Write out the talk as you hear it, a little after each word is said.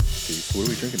whiskey. So what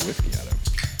are we drinking whiskey out of?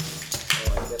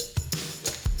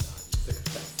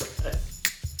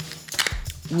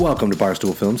 Welcome to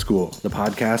Barstool Film School, the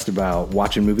podcast about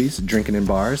watching movies, drinking in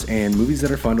bars, and movies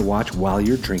that are fun to watch while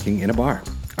you're drinking in a bar.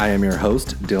 I am your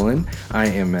host, Dylan. I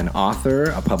am an author,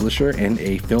 a publisher, and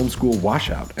a film school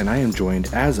washout, and I am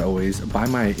joined, as always, by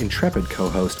my intrepid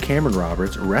co-host, Cameron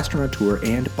Roberts, restaurateur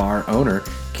and bar owner.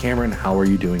 Cameron, how are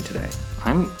you doing today?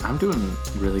 I'm doing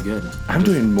really good. I'm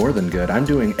doing more than good. I'm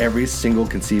doing every single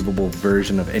conceivable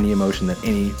version of any emotion that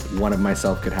any one of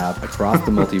myself could have across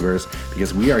the multiverse,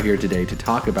 because we are here today to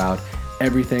talk about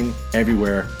everything,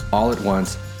 everywhere, all at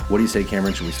once. What do you say,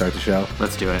 Cameron? Should we start the show?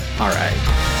 Let's do it. All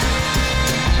right.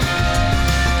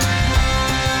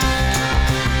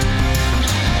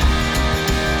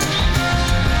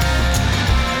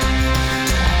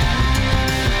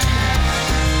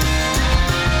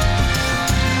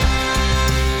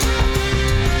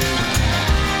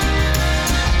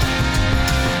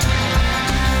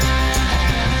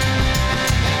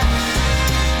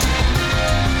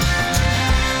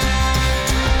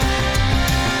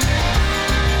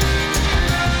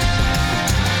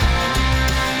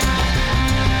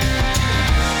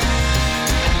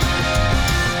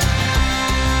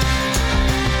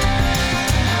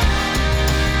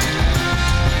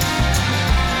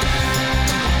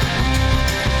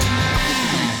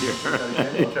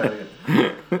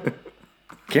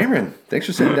 Cameron, thanks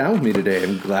for sitting down with me today.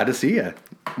 I'm glad to see you.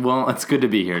 Well, it's good to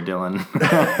be here, Dylan.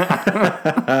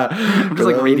 I'm just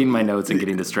like reading my notes and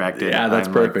getting distracted. Yeah, that's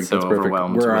perfect. Like, so that's perfect.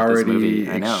 overwhelmed We're with already this movie.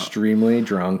 extremely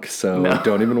drunk, so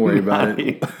don't even worry about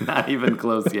it. Not even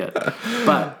close yet.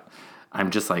 But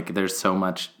I'm just like, there's so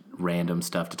much random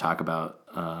stuff to talk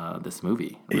about this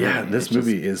movie. Really. Yeah, this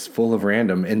movie is full of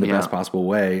random in the best possible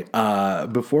way.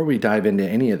 Before we dive into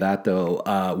any of that,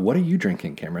 though, what are you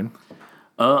drinking, Cameron?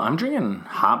 I'm drinking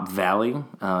Hop Valley.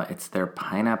 It's their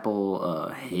pineapple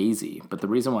hazy. But the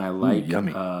reason why I like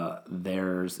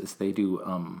theirs is they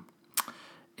do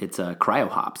it's cryo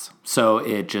hops. So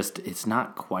it's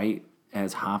not quite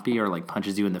as hoppy or like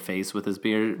punches you in the face with this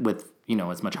beer with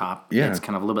as much hop. Yeah. It's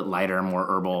kind of a little bit lighter, more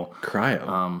herbal.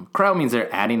 Cryo. Cryo means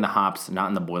they're adding the hops not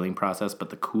in the boiling process, but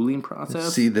the cooling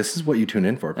process. See, this is what you tune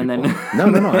in for, people. And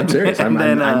then no, I'm serious. I'm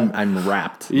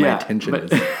wrapped. Yeah, my attention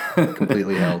is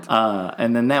completely held.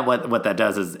 And then what that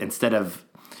does is instead of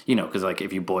because like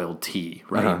if you boiled tea,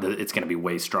 right, it's going to be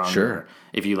way stronger. Sure.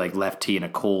 If you like left tea in a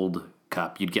cold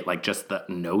cup, you'd get like just the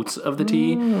notes of the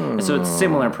tea. And so it's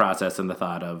similar process in the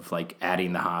thought of like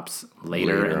adding the hops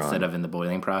later instead of in the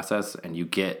boiling process, and you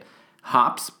get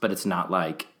hops, but it's not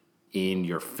like in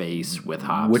your face with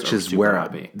hops, which is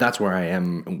hoppy. That's where I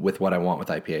am with what I want with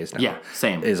IPAs now. Yeah,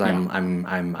 same.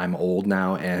 I'm old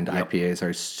now, and IPAs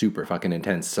are super fucking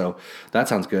intense. So that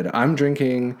sounds good. I'm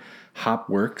drinking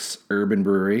Hopworks Urban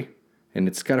Brewery, and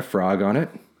it's got a frog on it.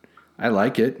 I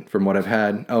like it from what I've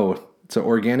had. Oh, it's an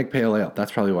organic pale ale.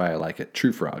 That's probably why I like it.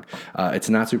 True Frog. It's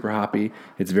not super hoppy.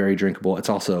 It's very drinkable. It's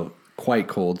also quite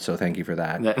cold, so thank you for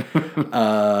that.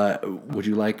 Would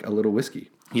you like a little whiskey?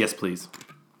 Yes, please.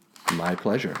 My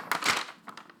pleasure.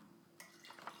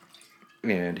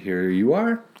 And here you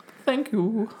are. Thank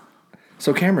you.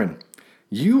 So, Cameron,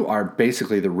 you are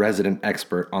basically the resident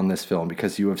expert on this film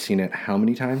because you have seen it how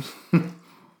many times?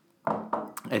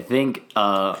 I think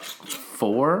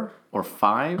 4 or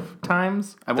 5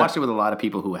 times. I watched it with a lot of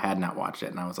people who had not watched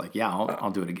it, and I was like, yeah,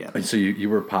 I'll do it again. So you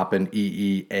were popping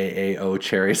EEAAO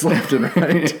cherries left and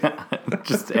right?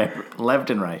 Just left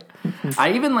and right.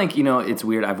 I even like, it's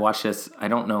weird. I've watched this. I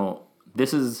don't know. I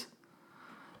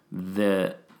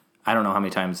don't know how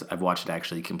many times I've watched it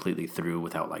actually completely through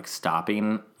without like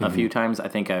stopping a few times. I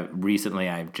think I've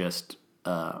just,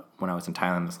 when I was in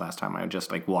Thailand this last time, I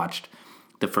just like watched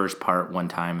the first part one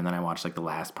time, and then I watched like the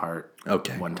last part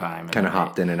one time. Kind of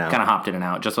hopped in and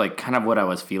out. Just like kind of what I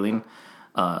was feeling.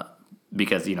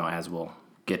 Because, as we'll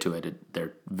get to it,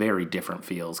 they're very different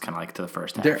feels, kind of like to the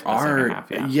first half. Second half,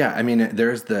 yeah. I mean,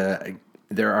 there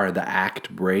are the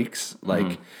act breaks,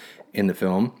 like in the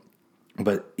film.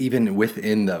 But even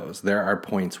within those, there are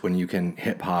points when you can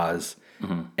hit pause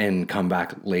and come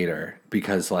back later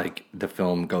because like the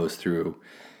film goes through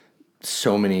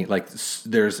so many, like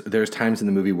there's times in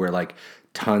the movie where like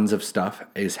tons of stuff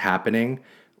is happening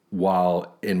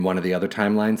while in one of the other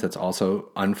timelines that's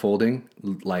also unfolding,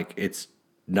 like it's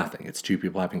nothing. It's two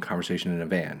people having a conversation in a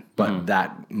van. But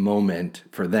that moment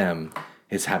for them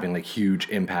is having like huge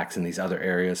impacts in these other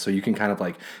areas. So you can kind of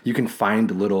like, you can find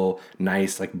little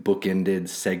nice like bookended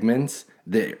segments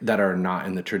that are not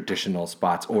in the traditional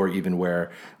spots or even where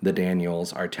the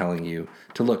Daniels are telling you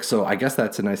to look. So I guess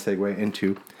that's a nice segue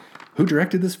into who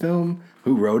directed this film,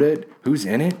 who wrote it, who's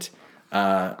in it.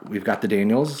 We've got the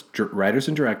Daniels, writers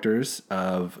and directors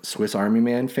of Swiss Army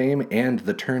Man fame and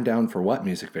the Turn Down for What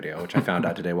music video, which I found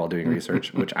out today while doing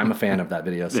research, which I'm a fan of that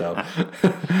video. So,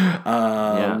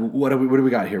 what do we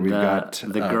got here? We've got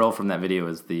the girl from that video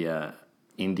is the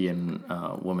Indian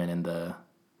woman in the.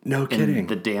 No kidding.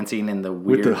 The dancing and the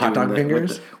weird with the hot dog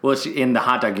fingers. In the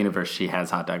hot dog universe, she has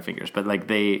hot dog fingers, but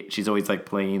like she's always like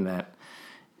playing that.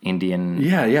 Indian.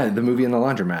 Yeah, the movie in the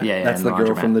laundromat. Yeah, that's the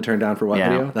girl from the Turn Down for What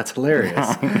video. That's hilarious.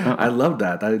 I love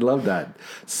that.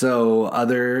 So,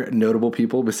 other notable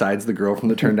people besides the girl from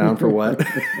the Turn Down for What?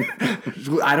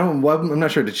 I'm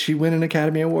not sure. Did she win an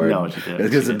Academy Award? No, she did.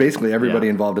 Because basically everybody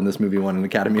involved in this movie won an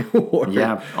Academy Award.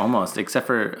 Yeah, almost, except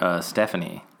for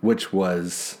Stephanie, which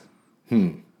was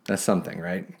that's something,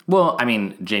 right? Well, I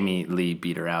mean, Jamie Lee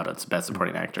beat her out as Best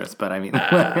Supporting Actress, but I mean...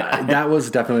 that was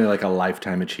definitely like a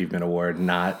Lifetime Achievement Award,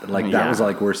 not like... That was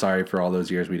like, we're sorry for all those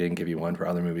years we didn't give you one for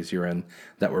other movies you were in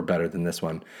that were better than this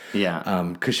one.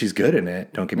 Yeah. Because she's good in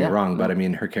it, don't get me wrong, but I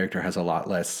mean, her character has a lot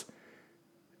less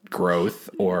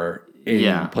growth or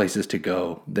places to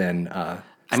go than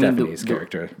Stephanie's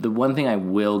character. The one thing I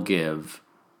will give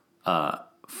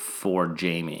for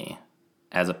Jamie...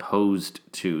 as opposed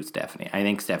to Stephanie. I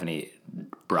think Stephanie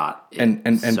brought it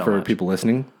and so for much. people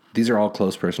listening, these are all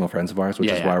close personal friends of ours, which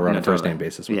is why we're on a first name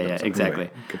basis with them. Yeah, so exactly.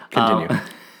 Anyway,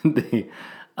 continue.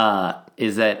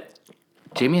 Is that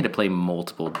Jamie had to play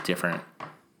multiple different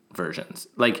versions.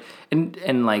 Like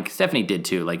and like Stephanie did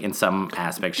too. Like in some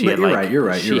aspects she had you're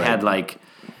right. She had like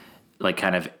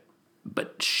kind of,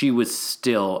 but she was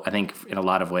still, I think in a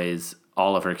lot of ways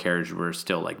all of her characters were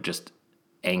still like just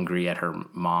angry at her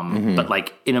mom, but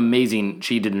like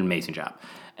she did an amazing job.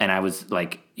 And I was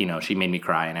like, she made me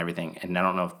cry and everything. And I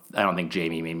don't think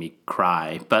Jamie made me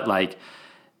cry, but like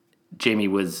Jamie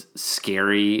was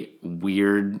scary,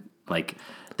 weird, like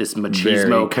this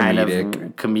machismo kind of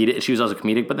comedic. She was also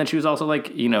comedic, but then she was also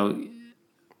like,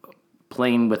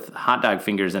 playing with hot dog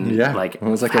fingers and like, it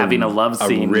was like having a love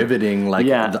scene, riveting, like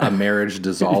a marriage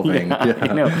dissolving. I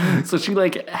know. So she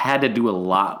like had to do a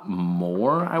lot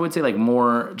more. I would say like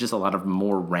just a lot of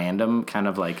more random kind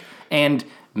of like, and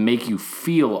make you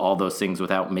feel all those things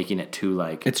without making it too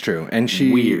like. It's true, and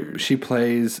she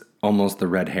plays almost the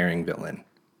red herring villain.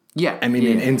 Yeah, I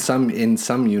mean, in some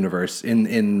universe,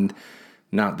 in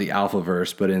not the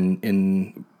Alphaverse, but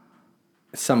in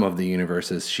some of the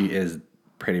universes, she is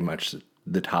pretty much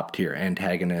the top tier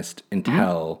antagonist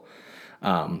until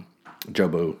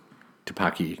Jobu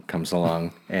Tupaki comes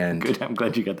along and good. I'm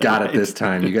glad you got that. Got it this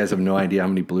time. You guys have no idea how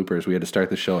many bloopers we had to start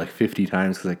the show like 50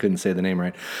 times because I couldn't say the name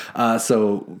right.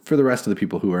 So for the rest of the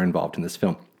people who are involved in this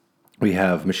film, we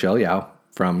have Michelle Yeoh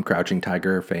from Crouching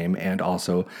Tiger fame and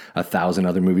also 1,000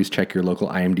 other movies. Check your local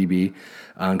IMDb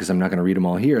because I'm not going to read them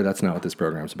all here. That's not what this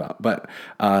program's about. But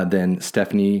then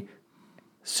Stephanie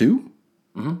Sue.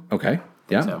 Mm-hmm. Okay.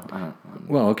 Yeah. So,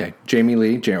 well, okay. Jamie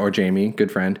Lee, Jamie, good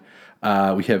friend.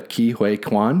 We have Ke Huy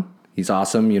Quan. He's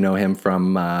awesome. You know him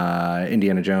from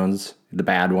Indiana Jones, the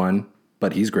bad one,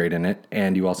 but he's great in it.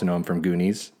 And you also know him from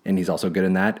Goonies, and he's also good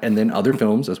in that. And then other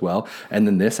films as well. And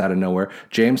then this out of nowhere,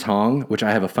 James Hong, which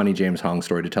I have a funny James Hong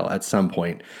story to tell at some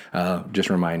point. Just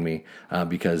remind me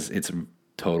because it's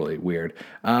totally weird.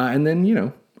 And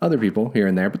then other people here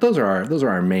and there, but those are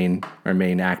our main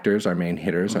actors, our main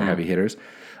hitters, our heavy hitters.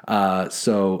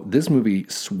 So this movie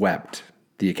swept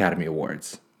the Academy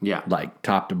Awards. Yeah. Like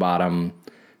top to bottom,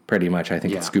 pretty much. I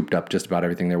think it scooped up just about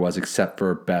everything there was except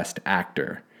for Best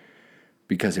Actor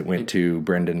because it went to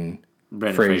Brendan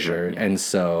Fraser. Yeah. And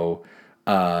so...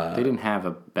 they didn't have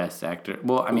a Best Actor.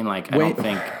 Well, I mean, like, I don't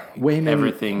think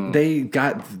everything... They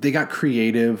got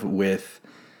creative with...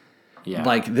 Yeah.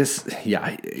 Like this,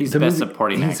 he's the best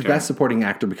supporting actor. He's the best supporting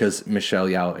actor because Michelle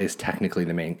Yeoh is technically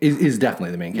the main, is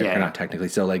definitely the main character, not technically.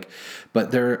 So like,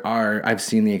 but I've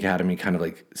seen the Academy kind of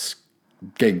like,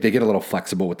 they get a little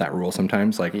flexible with that rule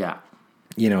sometimes. Like, I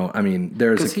mean,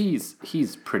 because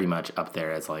he's pretty much up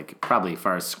there as like, probably as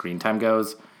far as screen time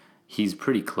goes, he's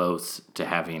pretty close to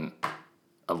having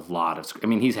a lot of,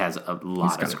 he has a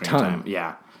lot of screen time.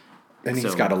 Yeah. And he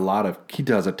does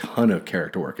a ton of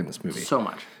character work in this movie. So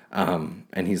much.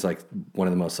 And he's like one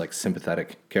of the most like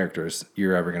sympathetic characters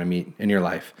you're ever going to meet in your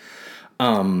life.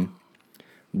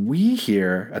 We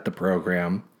here at the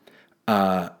program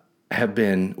have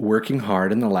been working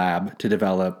hard in the lab to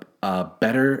develop a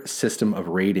better system of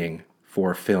rating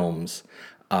for films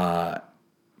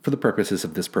for the purposes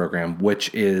of this program,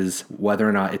 which is whether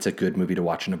or not it's a good movie to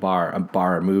watch in a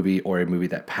bar movie, or a movie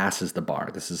that passes the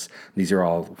bar. These are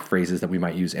all phrases that we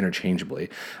might use interchangeably.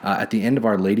 At the end of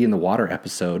our Lady in the Water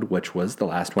episode, which was the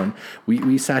last one,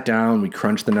 we sat down, we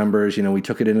crunched the numbers, we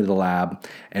took it into the lab,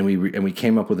 and we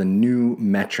came up with a new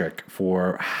metric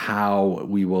for how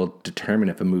we will determine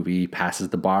if a movie passes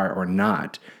the bar or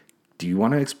not. Do you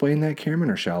want to explain that, Cameron,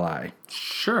 or shall I?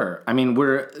 Sure. I mean,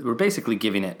 we're basically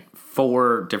giving it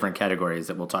 4 different categories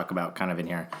that we'll talk about kind of in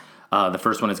here. The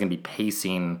first one is going to be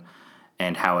pacing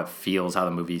and how it feels, how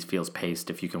the movie feels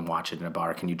paced. If you can watch it in a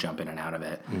bar, can you jump in and out of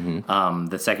it? Mm-hmm.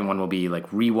 The second one will be like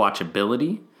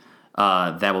rewatchability.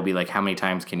 That will be like, how many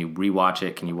times can you rewatch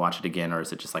it? Can you watch it again? Or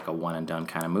is it just like a one and done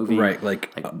kind of movie? Right.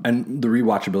 And the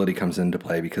rewatchability comes into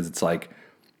play because it's like,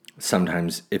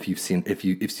 sometimes if you've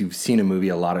seen a movie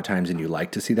a lot of times and you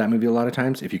like to see that movie a lot of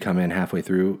times, if you come in halfway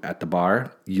through at the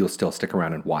bar, you'll still stick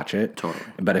around and watch it. Totally.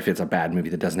 But if it's a bad movie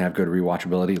that doesn't have good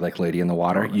rewatchability, like Lady in the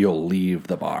Water, you'll leave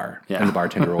the bar. Yeah. And the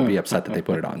bartender will be upset that they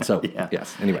put it on. So,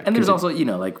 yes. Anyway. And there's also,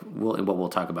 what we'll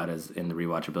talk about is in the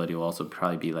rewatchability will also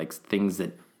probably be like things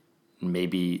that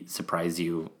maybe surprise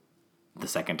you the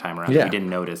second time around that you didn't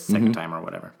notice second time or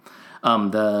whatever.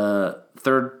 The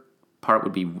third part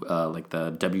would be like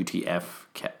the WTF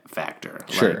factor.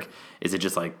 Sure. Like, is it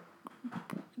just like,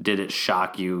 did it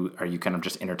shock you? Are you kind of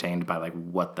just entertained by like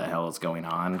what the hell is going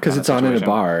on? Because it's on in a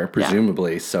bar,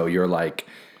 presumably. So you're like,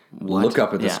 look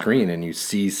up at the screen and you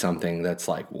see something that's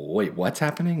like, wait, what's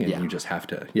happening? And you just have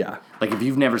to, Like if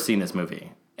you've never seen this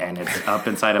movie and it's up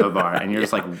inside of a bar and you're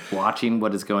just like watching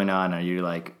what is going on, and you're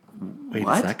like, wait,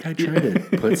 what? Is that guy trying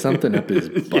to put something up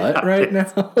his butt right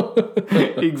now?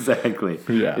 Exactly.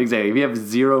 Yeah. Exactly. If you have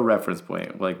zero reference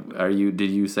point, like, do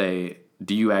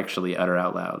you actually utter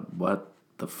out loud, what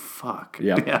the fuck?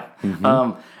 Yep. Yeah.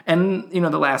 Mm-hmm. And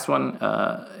the last one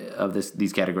of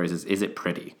these categories is it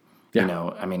pretty?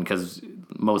 Yeah. I mean, because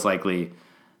most likely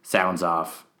sounds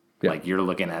off. Yeah. Like you're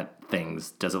looking at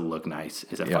things. Does it look nice?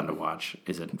 Is it fun to watch?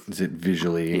 Is it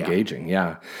visually engaging?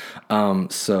 Yeah.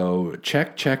 So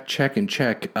check, and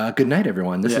check. Good night,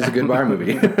 everyone. This is a good bar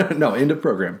movie. No, end of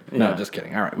program. No, just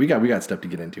kidding. All right, we got stuff to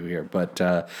get into here, but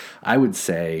I would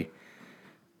say,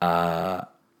 for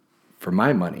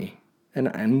my money,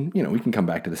 and we can come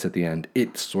back to this at the end.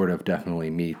 It sort of definitely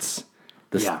meets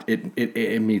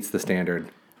it meets the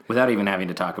standard. Without even having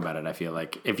to talk about it, I feel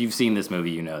like if you've seen this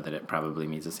movie, you know that it probably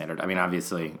meets the standard. I mean,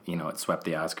 obviously, it swept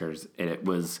the Oscars. It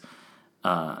was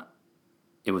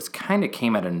kind of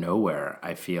came out of nowhere,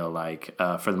 I feel like,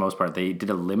 for the most part. They did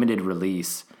a limited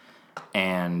release,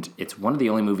 and it's one of the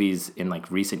only movies in, like,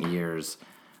 recent years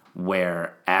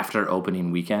where after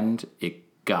opening weekend,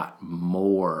 it got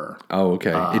more. Oh,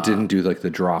 okay. It didn't do, like, the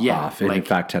drop-off. It, in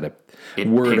fact, had a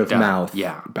word of mouth,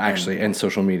 actually, and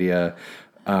social media.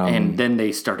 And then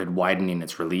they started widening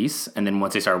its release, and then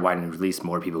once they started widening the release,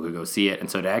 more people could go see it, and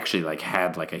so it actually like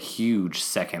had like a huge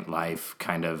second life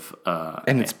kind of.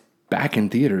 And it's back in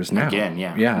theaters now. Again,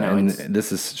 yeah. No, and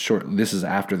this is short. This is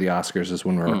after the Oscars is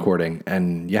when we're recording,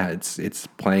 and it's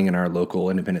playing in our local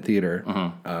independent theater.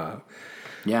 Mm-hmm.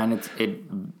 And it's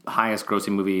highest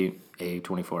grossing movie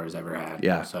A24 has ever had.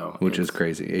 Yeah, so which is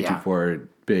crazy. A24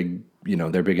 big.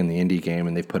 They're big in the indie game,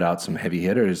 and they've put out some heavy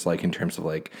hitters, like in terms of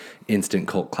like instant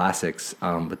cult classics.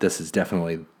 But this is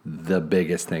definitely the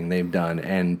biggest thing they've done,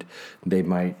 and they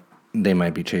might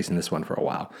be chasing this one for a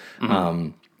while.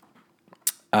 Mm-hmm.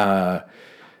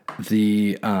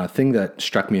 The thing that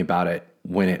struck me about it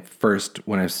when I first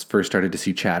started to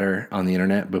see chatter on the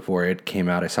internet before it came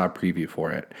out, I saw a preview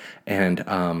for it, and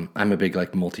I'm a big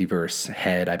like multiverse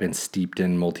head. I've been steeped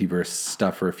in multiverse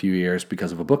stuff for a few years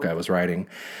because of a book I was writing.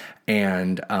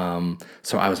 And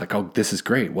so I was like, "Oh, this is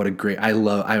great! What a great! I've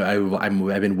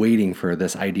been waiting for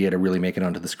this idea to really make it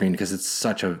onto the screen because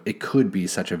it could be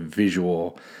such a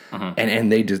visual,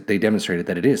 and they demonstrated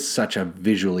that it is such a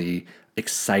visually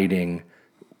exciting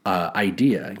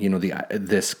idea.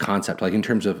 This concept, like in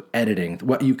terms of editing,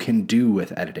 what you can do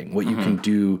with editing, what you can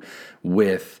do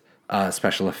with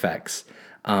special effects."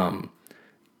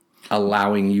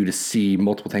 Allowing you to see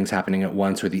multiple things happening at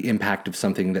once, or the impact of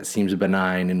something that seems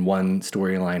benign in one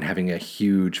storyline having a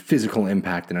huge physical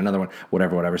impact in another one,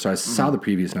 whatever. So I saw the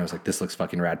previews and I was like, this looks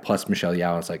fucking rad. Plus Michelle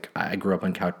Yeoh, I was like, I grew up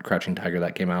on Crouching Tiger.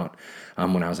 That came out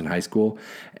when I was in high school,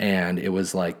 and it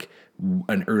was like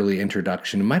an early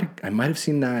introduction. I might have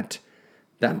seen that.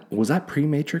 Was that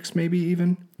pre-Matrix? Maybe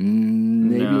even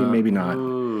maybe not.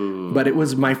 But it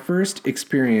was my first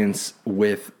experience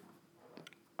with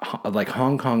like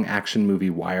Hong Kong action movie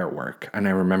wire work. And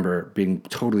I remember being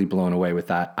totally blown away with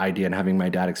that idea and having my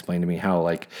dad explain to me how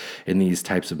like in these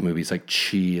types of movies, like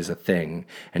chi is a thing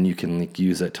and you can like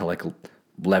use it to like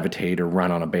levitate or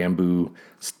run on a bamboo.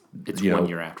 It's 1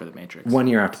 year after The Matrix. 1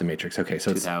 year after The Matrix. Okay.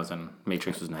 So 2000.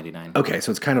 Matrix was 99. Okay. So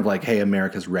it's kind of like, hey,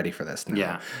 America's ready for this now.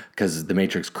 Yeah. Because The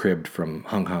Matrix cribbed from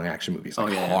Hong Kong action movies.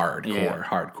 Like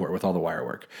hardcore with all the wire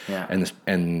work. Yeah.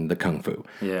 And the kung fu.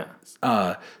 Yeah.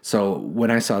 So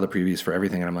when I saw the previews for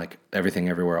everything, and I'm like, Everything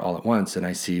Everywhere All at Once, and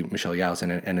I see Michelle Yeoh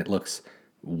in it, and it looks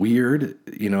weird,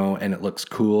 and it looks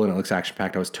cool, and it looks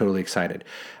action-packed, I was totally excited.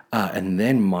 And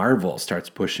then Marvel starts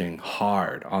pushing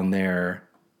hard on their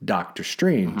Doctor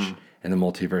Strange and the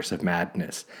Multiverse of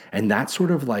Madness. And that sort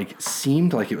of like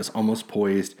seemed like it was almost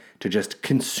poised to just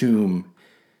consume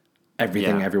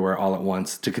everything everywhere all at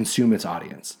once, to consume its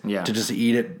audience. Yeah. To just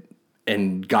eat it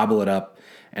and gobble it up,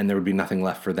 and there would be nothing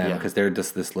left for them because they're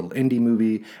just this little indie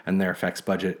movie, and their effects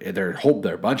budget,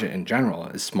 their budget in general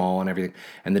is small and everything.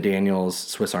 And the Daniels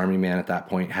Swiss Army Man at that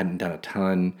point hadn't done a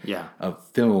ton of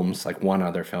films, like one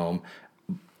other film.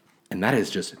 And that is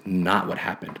just not what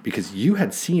happened, because you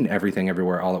had seen Everything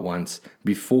Everywhere All at Once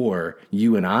before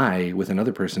you and I, with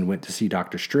another person, went to see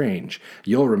Doctor Strange.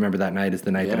 You'll remember that night as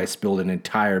the night that I spilled an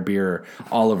entire beer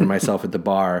all over myself at the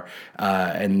bar,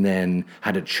 and then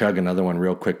had to chug another one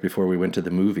real quick before we went to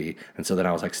the movie. And so then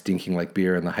I was like stinking like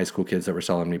beer, and the high school kids that were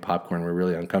selling me popcorn were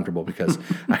really uncomfortable because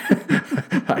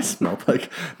I smelled like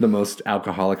the most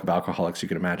alcoholic of alcoholics you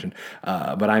can imagine.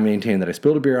 But I maintain that I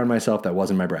spilled a beer on myself. That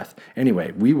wasn't my breath.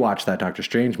 Anyway, we watched that Doctor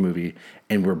Strange movie,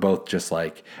 and we're both just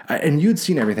like, and you'd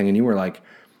seen everything, and you were like,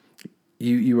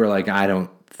 you were like, I don't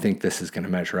think this is going to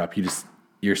measure up.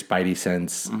 Your spidey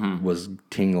sense was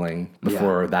tingling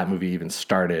before that movie even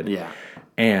started. Yeah.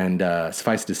 And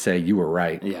suffice to say, you were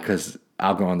right, because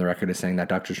I'll go on the record as saying that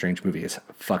Doctor Strange movie is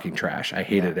fucking trash. I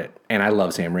hated it, and I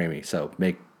love Sam Raimi, so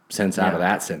make sense out of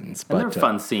that sentence. But there were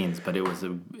fun scenes, but it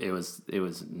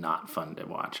was not fun to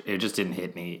watch. It just didn't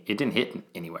hit me. It didn't hit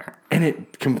anywhere. And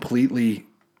it completely,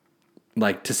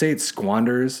 like, to say it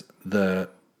squanders the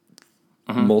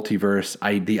multiverse,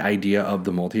 the idea of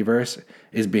the multiverse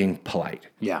is being polite.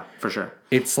 Yeah, for sure.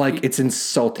 It's like, it's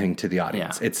insulting to the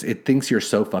audience. Yeah. It thinks you're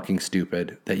so fucking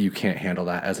stupid that you can't handle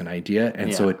that as an idea,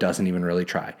 and so it doesn't even really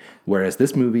try. Whereas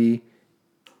this movie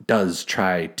does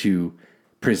try to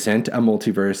present a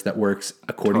multiverse that works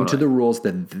according to the rules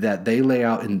that they lay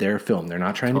out in their film. They're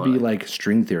not trying to be like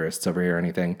string theorists over here or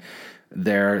anything.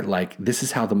 They're like, this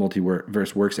is how the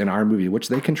multiverse works in our movie, which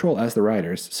they control as the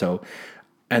writers. So,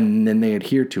 and then they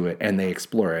adhere to it and they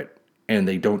explore it, and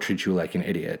they don't treat you like an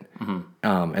idiot.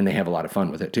 And they have a lot of fun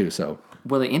with it too. So,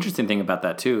 well, the interesting thing about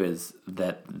that too is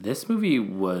that this movie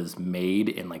was made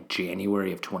in like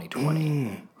January of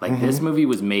 2020. This movie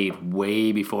was made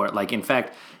way before. Like, in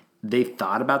fact, they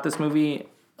thought about this movie,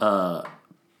 I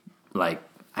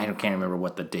can't remember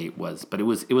what the date was, but it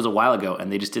was a while ago,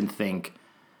 and they just didn't think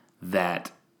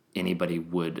that anybody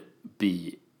would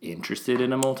be interested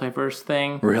in a multiverse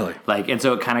thing. Really? And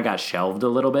so it kind of got shelved a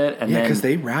little bit. And because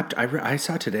they wrapped. I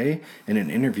saw today in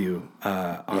an interview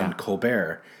on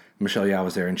Colbert, Michelle Yeoh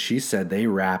was there, and she said they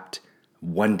wrapped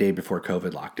 1 day before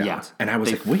COVID lockdowns. Yeah. And I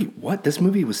was like, wait, what? This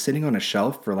movie was sitting on a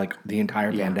shelf for like the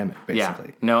entire pandemic, basically.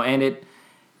 Yeah. No, and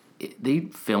they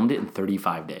filmed it in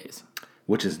 35 days.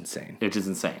 Which is insane.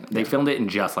 They filmed it in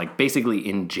just basically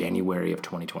in January of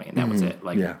 2020, and that was it.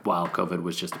 While COVID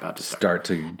was just about to start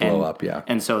to blow up,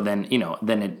 And so then,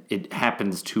 it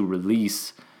happens to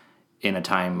release in a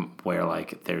time where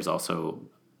there's also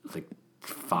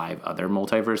 5 other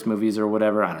multiverse movies or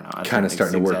whatever. I don't know. Kind of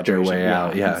starting to work their way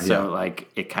out. Yeah. So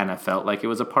it kind of felt like it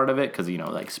was a part of it because,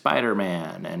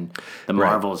 Spider-Man and the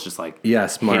Marvels just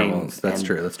yes, Marvels. That's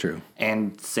true.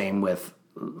 And same with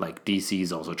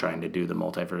DC's also trying to do the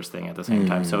multiverse thing at the same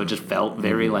time. So it just felt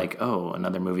very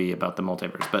another movie about the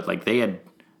multiverse. But they had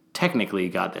technically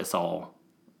got this all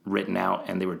written out,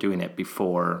 and they were doing it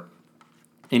before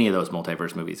any of those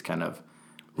multiverse movies kind of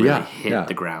really hit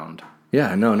the ground.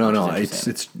 Yeah, no.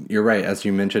 It's you're right. As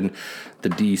you mentioned, the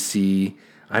DC.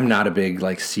 I'm not a big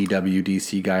CW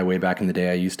DC guy. Way back in the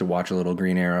day, I used to watch a little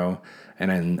Green Arrow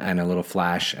and a little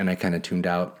Flash, and I kind of tuned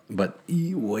out. But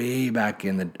way back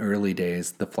in the early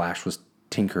days, the Flash was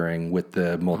tinkering with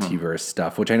the multiverse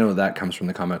stuff, which I know that comes from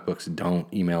the comic books.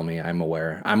 Don't email me. I'm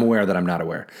aware that I'm not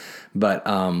aware. But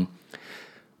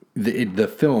the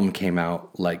film came out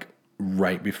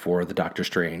right before the Doctor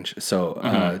Strange,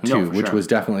 which was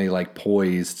definitely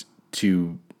poised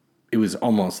to. It was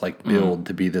almost billed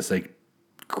to be this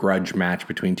grudge match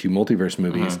between two multiverse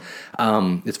movies.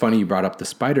 It's funny you brought up the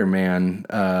Spider-Man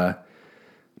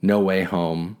No Way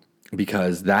Home.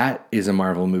 because that is a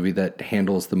Marvel movie that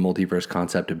handles the multiverse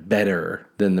concept better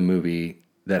than the movie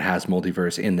that has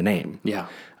multiverse in the name. Yeah.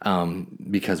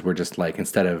 Because we're just like,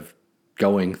 instead of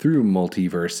going through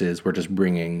multiverses, we're just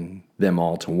bringing them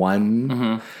all to one.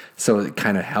 Mm-hmm. So it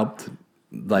kind of helped.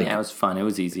 Like, yeah, it was fun. It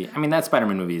was easy. I mean, that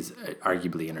Spider-Man movie is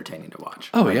arguably entertaining to watch.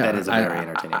 Oh, yeah. That is a very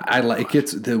entertaining movie. I like, it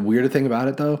gets, the weirder thing about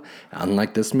it, though,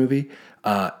 unlike this movie,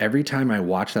 every time I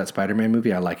watch that Spider-Man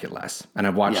movie, I like it less. And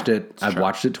I've watched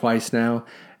watched it twice now,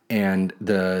 and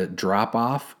the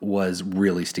drop-off was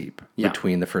really steep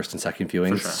between the first and second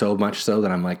viewings. Sure. So much so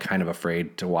that I'm, like, kind of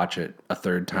afraid to watch it a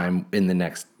third time in the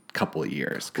next couple of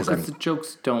years. Because the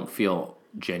jokes don't feel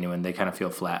genuine. They kind of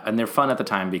feel flat. And they're fun at the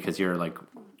time because you're, like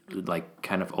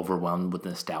kind of overwhelmed with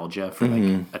nostalgia for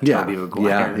like a Tobey Maguire.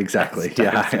 Yeah, exactly.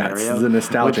 Yeah, the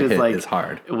nostalgia hit is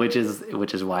hard. Which is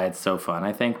why it's so fun,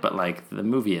 I think. But like the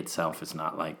movie itself is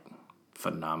not like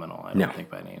phenomenal. I don't think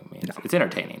by any means. No. It's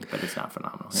entertaining, but it's not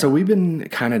phenomenal. So we've been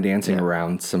kind of dancing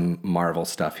around some Marvel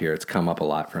stuff here. It's come up a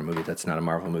lot for a movie that's not a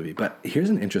Marvel movie. But here's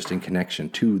an interesting connection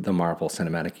to the Marvel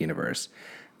Cinematic Universe.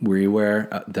 Were you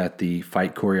aware that the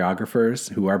fight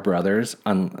choreographers, who are brothers,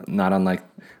 not unlike,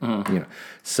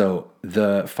 so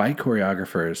the fight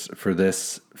choreographers for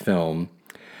this film,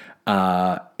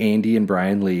 Andy and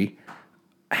Brian Lee,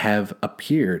 have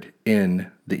appeared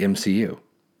in the MCU.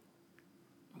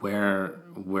 Where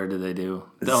do they do?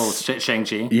 Oh,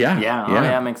 Shang-Chi? Yeah. Yeah. Oh,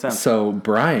 yeah, makes sense. So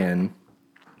Brian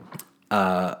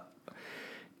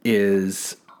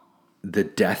is the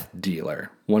death dealer.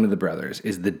 One of the brothers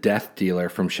is the death dealer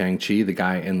from Shang-Chi, the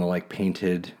guy in the like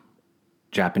painted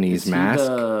Japanese mask.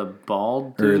 The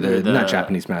bald dude? Or the not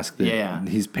Japanese mask.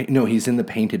 He's in the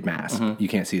painted mask. Mm-hmm. You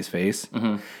can't see his face.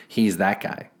 Mm-hmm. He's that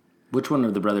guy. Which one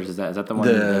of the brothers is that? Is that the one?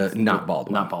 The not bald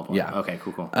one. Not bald one. Yeah. Okay,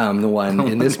 cool. The one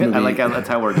in this movie. I like that's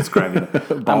how we're describing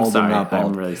it. Bald I'm sorry. and not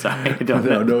bald. I'm really sorry.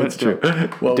 No, it's true.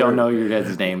 Well, don't know your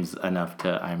guys' names enough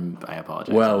to. I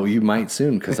apologize. Well, you might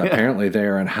soon, because apparently they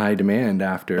are in high demand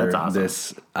after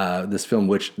this film,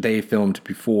 which they filmed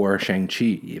before Shang-Chi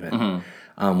even.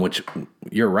 Mm-hmm. Which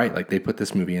you're right. Like they put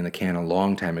this movie in the can a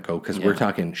long time ago, because we're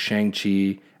talking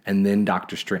Shang-Chi and then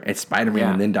Doctor Strange. It's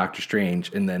Spider-Man and then Doctor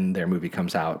Strange, and then their movie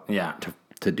comes out. Yeah.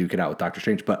 To duke it out with Doctor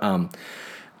Strange, but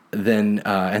then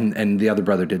and the other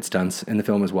brother did stunts in the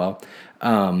film as well.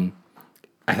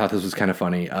 I thought this was kind of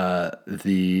funny.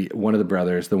 The one of the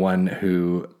brothers, the one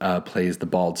who plays the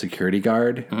bald security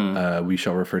guard, we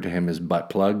shall refer to him as Butt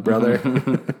Plug Brother.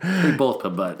 We both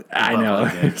put butt. I know.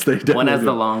 One has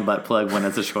the long butt plug, one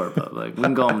has a short butt plug. We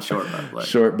can call him short butt plug.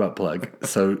 Short butt plug.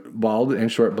 So bald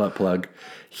and short butt plug.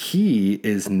 He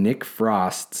is Nick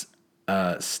Frost's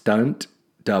stunt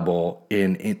double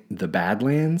in the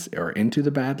Badlands, or Into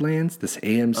the Badlands, this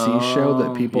AMC show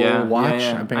that people watch,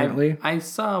 apparently. I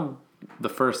saw the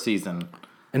first season.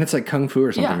 And it's like Kung Fu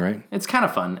or something, right? It's kind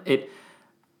of fun. The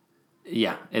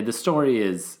story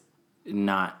is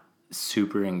not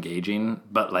super engaging,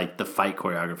 but like the fight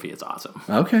choreography is awesome.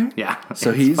 Okay. Yeah.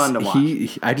 So it's fun to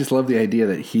watch. I just love the idea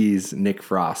that he's Nick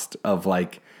Frost of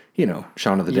like,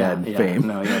 Shaun of the Dead fame.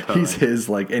 No, totally. He's his,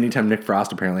 like, anytime Nick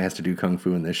Frost apparently has to do Kung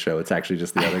Fu in this show, it's actually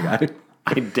just the other guy.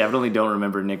 I definitely don't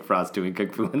remember Nick Frost doing Kung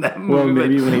Fu in that movie. Well,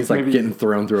 maybe when he's like getting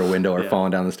thrown through a window or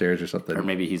falling down the stairs or something. Or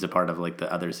maybe he's a part of like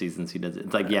the other seasons he does it.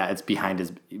 It's like, it's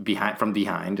from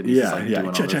behind. And he's just like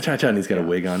doing cha-cha-cha-cha, and he's got a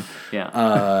wig on.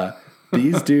 Yeah.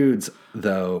 These dudes,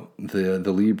 though,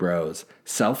 the Lee bros,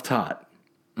 self-taught.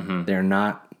 Mm-hmm. They're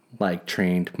not like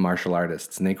trained martial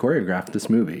artists, and they choreographed this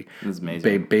movie. It's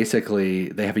amazing. Basically,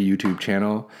 they have a YouTube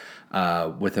channel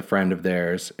with a friend of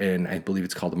theirs, and I believe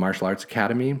it's called the Martial Arts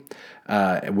Academy,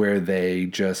 where they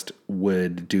just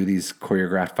would do these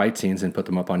choreographed fight scenes and put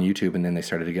them up on YouTube, and then they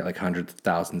started to get like hundreds of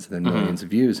thousands and then millions of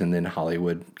views, and then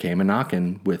Hollywood came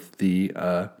a-knocking with the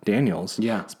Daniels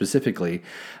specifically.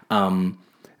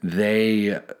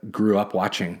 They grew up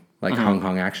watching like Hong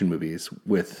Kong action movies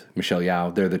with Michelle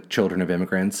Yeoh. They're the children of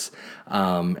immigrants.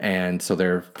 And so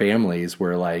their families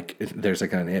were like, there's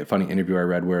like a funny interview I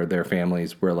read where their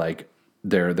families were like,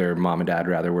 their mom and dad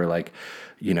rather were like,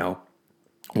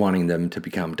 wanting them to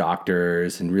become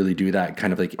doctors and really do that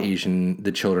kind of like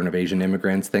the children of Asian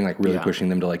immigrants thing, like really pushing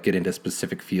them to like get into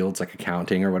specific fields like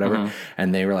accounting or whatever.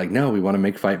 And they were like, no, we want to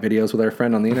make fight videos with our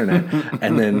friend on the internet.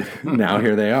 And then now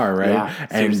here they are, right? Yeah,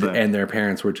 and their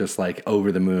parents were just like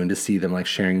over the moon to see them like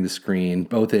sharing the screen,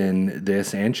 both in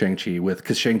this and Shang-Chi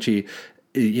because Shang-Chi,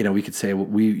 we could say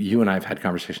you and I have had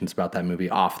conversations about that movie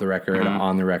off the record,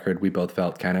 on the record. We both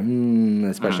felt kind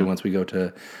of, especially once we go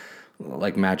to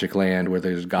like Magic Land where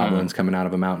there's goblins coming out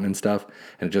of a mountain and stuff,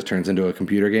 and it just turns into a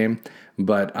computer game.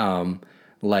 But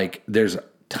like there's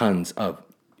tons of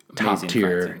top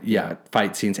tier,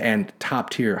 fight scenes and top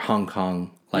tier Hong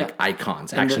Kong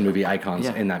icons, action movie icons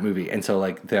in that movie. And so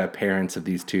like the parents of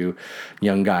these two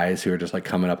young guys who are just like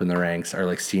coming up in the ranks are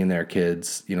like seeing their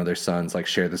kids, you know, their sons like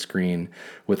share the screen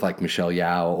with like Michelle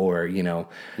Yeoh or, you know,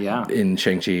 in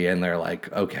Shang-Chi, and they're like,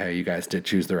 okay, you guys did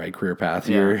choose the right career path.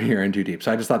 You're in too deep.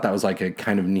 So I just thought that was like a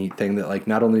kind of neat thing that like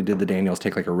not only did the Daniels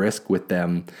take like a risk with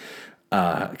them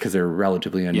because they're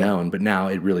relatively unknown, but now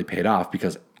it really paid off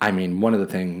because I mean, one of the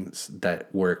things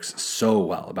that works so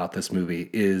well about this movie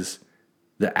is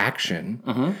the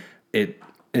action. It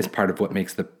is part of what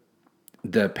makes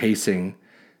the pacing,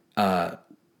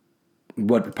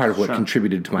 what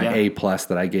contributed to my A+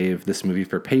 that I gave this movie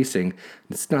for pacing.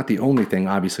 It's not the only thing.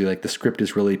 Obviously, like the script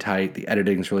is really tight, the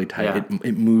editing is really tight.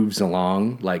 It moves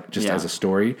along like just as a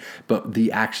story, but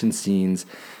the action scenes,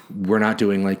 we're not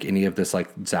doing like any of this like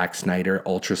Zack Snyder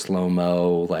ultra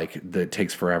slow-mo like that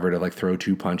takes forever to like throw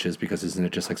two punches because isn't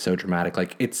it just like so dramatic?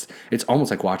 Like it's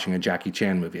almost like watching a Jackie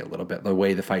Chan movie a little bit. The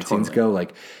way the fight scenes go,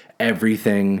 like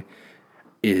everything's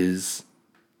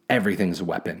a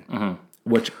weapon,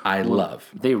 which I love.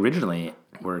 They originally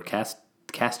were cast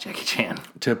Jackie Chan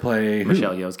to play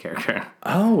Michelle Yeoh's character.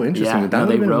 Oh, interesting. That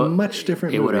would have been a much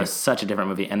different movie. It would have such a different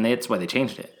movie, and that's why they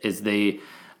changed it. Is they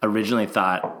originally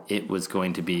thought it was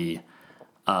going to be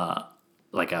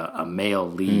like a male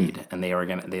lead, and we're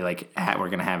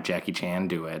gonna have Jackie Chan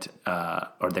do it,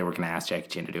 or they were gonna ask Jackie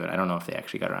Chan to do it. I don't know if they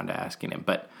actually got around to asking him,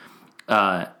 but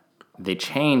they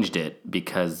changed it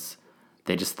because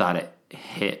they just thought it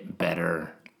hit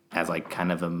better as like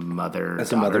kind of a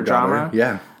mother-daughter drama.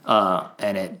 Yeah.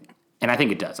 And I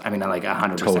think it does. I mean, I like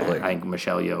 100%. Totally. I think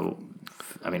Michelle Yeoh,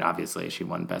 I mean, obviously she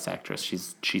won Best Actress.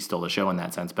 She stole the show in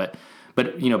that sense. But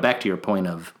you know, back to your point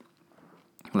of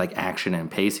like action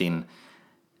and pacing,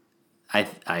 I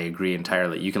agree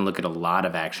entirely. You can look at a lot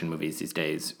of action movies these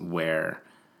days where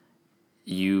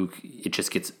it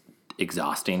just gets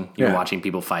exhausting. You're watching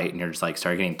people fight and you're just like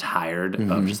start getting tired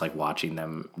of just like watching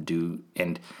them do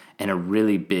and a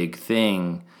really big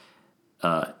thing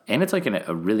and it's like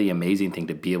a really amazing thing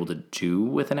to be able to do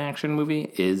with an action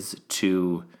movie is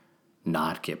to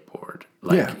not get bored.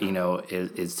 Like, you know,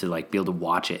 is to like be able to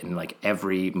watch it and like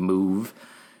every move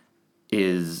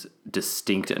is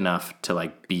distinct enough to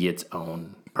like be its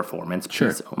own performance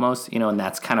piece almost, you know, and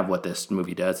that's kind of what this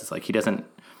movie does. It's like he doesn't,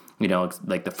 you know, it's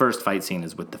like the first fight scene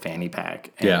is with the fanny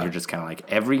pack and you're just kind of like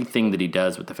everything that he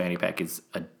does with the fanny pack is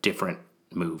a different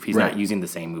move. He's not using the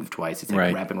same move twice. He's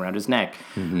like wrapping around his neck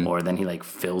or then he like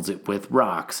fills it with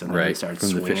rocks and then he starts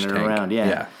swinging it around.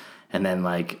 And then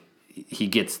like he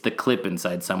gets the clip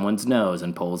inside someone's nose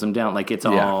and pulls him down. Like it's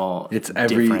all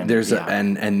different. There's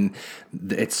and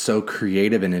it's so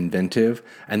creative and inventive.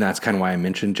 And that's kind of why I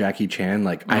mentioned Jackie Chan.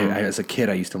 Like I as a kid,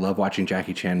 I used to love watching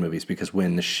Jackie Chan movies because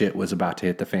when the shit was about to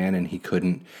hit the fan and he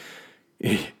couldn't,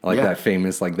 that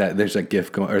famous, like that, there's a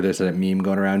gif going, or there's a meme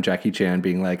going around, Jackie Chan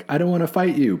being like, I don't want to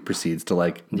fight you, proceeds to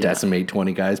like decimate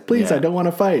 20 guys. Please, I don't want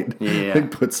to fight.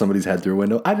 Like put somebody's head through a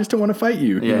window. I just don't want to fight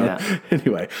you. You know?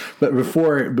 Anyway, but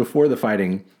before the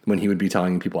fighting, when he would be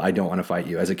telling people, I don't want to fight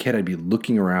you, as a kid, I'd be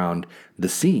looking around the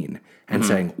scene and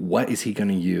saying, what is he going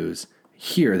to use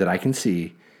here that I can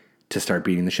see to start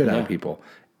beating the shit out of people?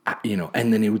 You know,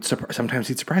 and then it would sometimes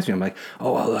he'd surprise me. I'm like,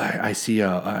 oh, well, I see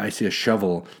a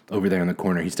shovel over there in the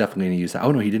corner. He's definitely going to use that.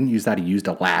 Oh no, he didn't use that. He used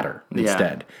a ladder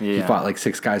instead. He fought like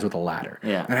 6 guys with a ladder.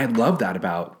 And I love that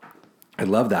about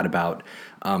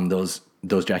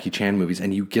those Jackie Chan movies,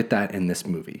 and you get that in this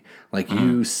movie. Like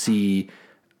you see.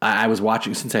 I was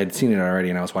watching, since I had seen it already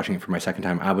and I was watching it for my second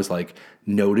time, I was like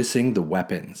noticing the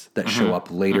weapons that show up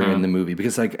later in the movie.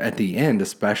 Because like at the end,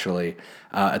 especially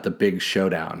at the big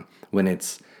showdown, when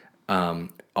it's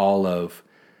all of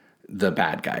the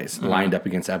bad guys lined up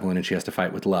against Evelyn and she has to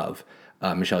fight with Love,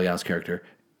 Michelle Yeoh's character,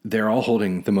 they're all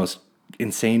holding the most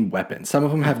insane weapons. Some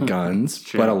of them have guns,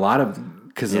 but a lot of...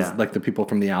 Because like the people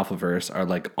from the Alphaverse are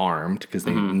like armed because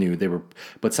they knew they were,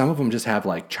 but some of them just have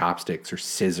like chopsticks or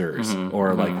scissors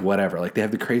or like whatever. Like they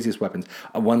have the craziest weapons.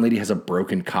 One lady has a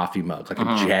broken coffee mug, like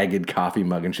a jagged coffee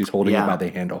mug, and she's holding it by the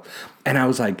handle. And I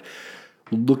was like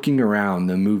looking around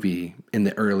the movie in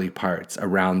the early parts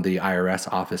around the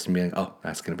IRS office and being like, oh,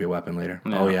 that's going to be a weapon later.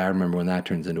 Oh yeah, I remember when that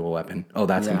turns into a weapon. Oh,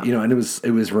 that's gonna, you know, and it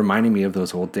was reminding me of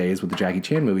those old days with the Jackie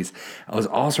Chan movies. It was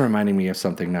also reminding me of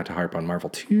something, not to harp on Marvel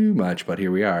too much, but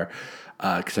here we are,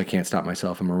 because I can't stop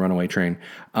myself. I'm a runaway train.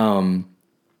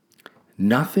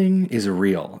 Nothing is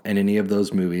real in any of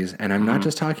those movies, and I'm not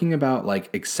just talking about like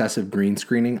excessive green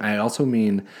screening. I also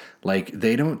mean like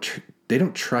they don't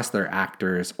trust their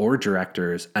actors or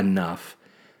directors enough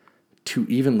to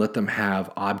even let them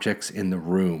have objects in the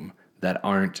room that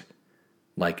aren't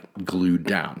like glued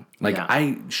down. Like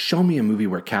show me a movie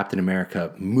where Captain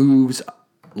America moves,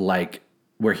 like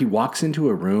where he walks into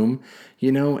a room,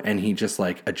 you know, and he just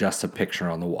like adjusts a picture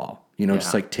on the wall, you know,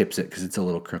 just like tips it because it's a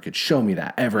little crooked. Show me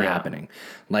that ever happening.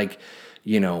 Like,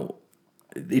 you know,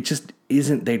 it just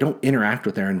isn't, they don't interact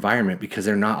with their environment because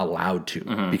they're not allowed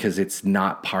to, because it's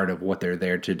not part of what they're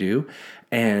there to do.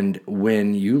 And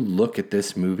when you look at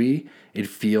this movie, it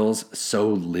feels so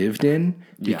lived in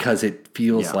because it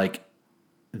feels like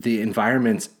the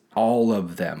environments, all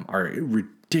of them are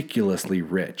ridiculously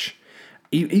rich.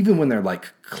 Even when they're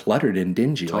like cluttered and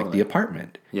dingy, like the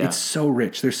apartment, it's so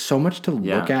rich. There's so much to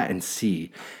look at and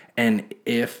see. And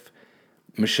if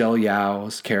Michelle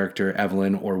Yeoh's character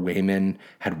Evelyn or Wayman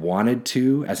had wanted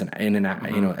to, as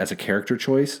as a character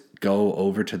choice, go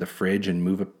over to the fridge and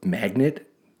move a magnet,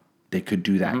 they could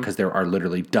do that because there are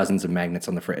literally dozens of magnets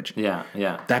on the fridge. Yeah.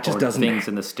 That just doesn't things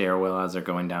in the stairwell as they're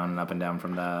going down and up and down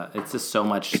from the. It's just so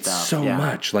much stuff. It's so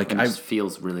much. Like it just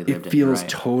feels really lived in. It feels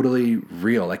totally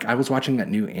real. Like I was watching that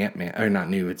new Ant-Man, or not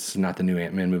new. It's not the new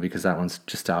Ant-Man movie because that one's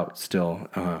just out still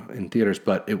in theaters.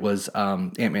 But it was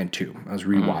Ant-Man 2. I was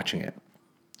rewatching it,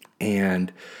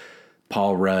 and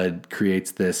Paul Rudd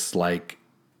creates this like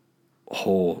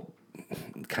whole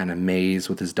kind of maze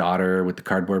with his daughter with the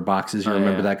cardboard boxes. You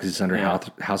remember that because he's under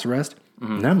house arrest?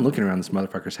 And I'm looking around this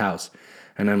motherfucker's house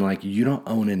and I'm like, you don't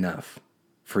own enough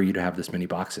for you to have this many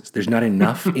boxes. There's not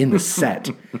enough in the set.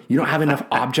 You don't have enough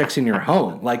objects in your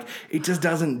home. Like it just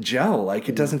doesn't gel. Like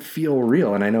it doesn't feel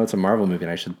real. And I know it's a Marvel movie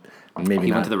and I should maybe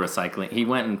He went to the recycling. He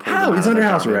went and pulled How? He's under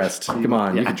house arrest. Come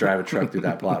on, you could drive a truck through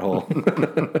that plot hole.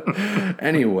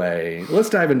 Anyway, let's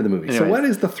dive into the movie. So what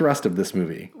is the thrust of this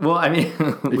movie? Well, I mean,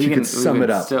 if you could sum it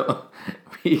up. So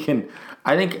we can.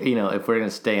 I think, you know, if we're going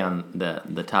to stay on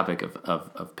the topic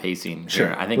of pacing,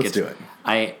 sure, I think let's do it.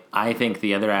 I think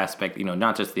the other aspect, you know,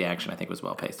 not just the action, I think was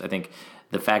well paced. I think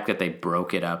the fact that they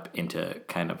broke it up into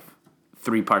kind of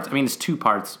 3 parts. I mean, it's 2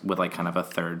 parts with like kind of a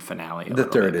third finale. The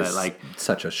third is like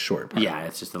such a short part. Yeah,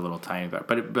 it's just a little tiny part.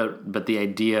 But the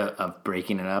idea of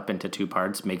breaking it up into 2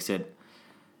 parts makes it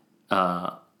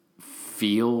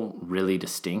feel really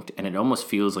distinct, and it almost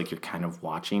feels like you're kind of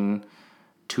watching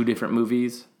 2 different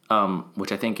movies,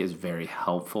 which I think is very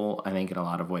helpful. I think in a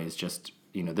lot of ways, just,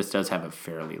 you know, this does have a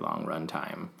fairly long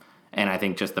runtime. And I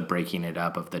think just the breaking it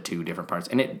up of the 2 different parts,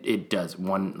 and it does.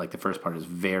 One, like the first part is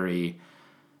very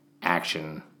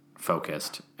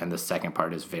action-focused, and the second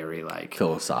part is very, like...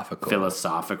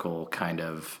 Philosophical kind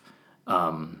of...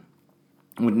 and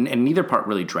neither part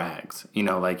really drags. You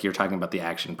know, like, you're talking about the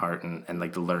action part and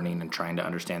like, the learning and trying to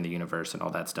understand the universe and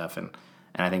all that stuff, and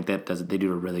I think they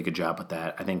do a really good job with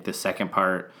that. I think the second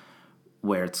part,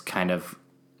 where it's kind of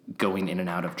going in and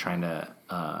out of trying to...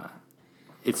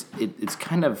 It's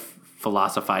kind of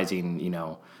philosophizing, you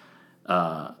know,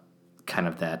 kind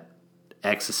of that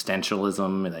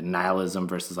existentialism and like nihilism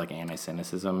versus like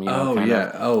anti-cynicism. You know,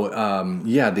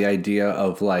 the idea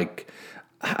of like,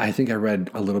 I think I read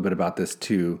a little bit about this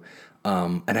too,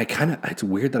 and it's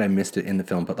weird that I missed it in the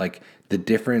film, but like the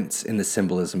difference in the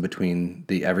symbolism between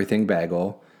the everything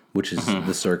bagel, which is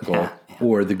the circle,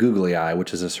 or the googly eye,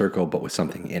 which is a circle but with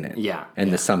something in it.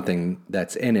 The something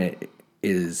that's in it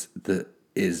is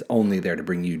only there to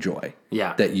bring you joy.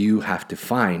 That you have to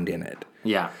find in it.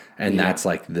 And that's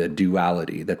like the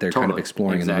duality that they're kind of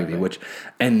exploring in the movie, which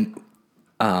and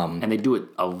they do it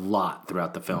a lot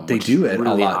throughout the film. They do it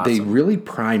really a lot. Awesome. They really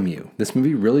prime you. This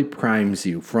movie really primes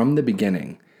you from the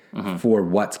beginning for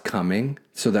what's coming,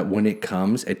 so that when it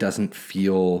comes, it doesn't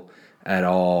feel at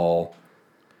all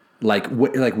like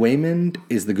Waymond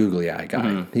is the googly eye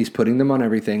guy. He's putting them on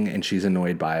everything, and she's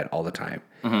annoyed by it all the time.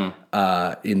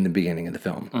 In the beginning of the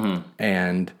film,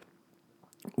 and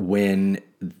when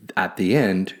at the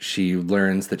end she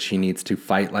learns that she needs to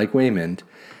fight like Waymond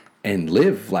and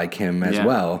live like him as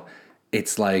well,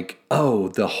 it's like, oh,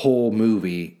 the whole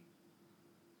movie,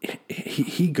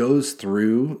 he goes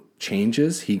through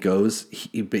changes. He's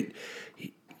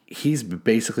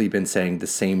basically been saying the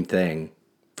same thing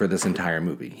for this entire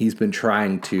movie. He's been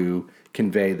trying to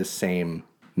convey the same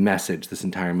message this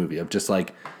entire movie of just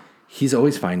like, he's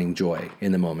always finding joy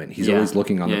in the moment. He's always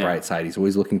looking on the bright side. He's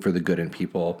always looking for the good in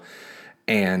people.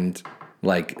 And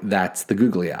like, that's the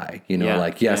googly eye, you know,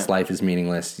 life is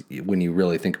meaningless when you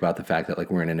really think about the fact that like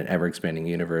we're in an ever expanding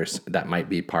universe that might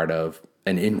be part of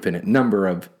an infinite number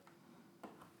of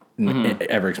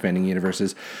ever expanding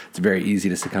universes. It's very easy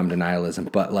to succumb to nihilism,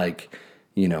 but like,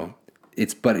 you know,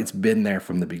 it's been there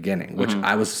from the beginning, which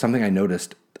was something I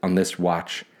noticed on this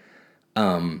watch.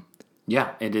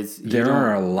 It is. There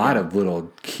are a lot of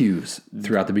little cues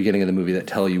throughout the beginning of the movie that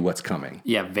tell you what's coming.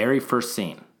 Yeah, very first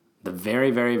scene. the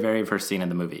very, very, very first scene in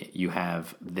the movie, you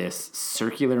have this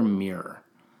circular mirror,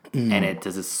 and it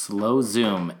does a slow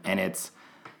zoom, and it's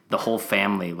the whole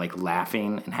family like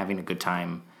laughing and having a good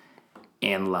time,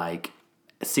 and like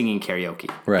singing karaoke.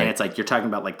 Right. And it's like you're talking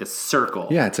about like this circle.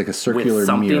 Yeah, it's like a circular with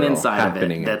something mural inside of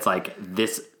happening. it that's like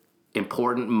this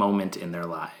important moment in their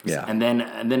lives. Yeah. And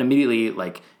then immediately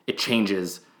like it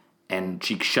changes, and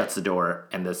she shuts the door,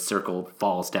 and the circle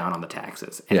falls down on the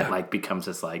taxes, and it like becomes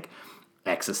this like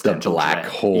existential the black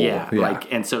dread. hole. Yeah.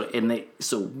 Like, and so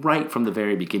right from the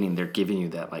very beginning, they're giving you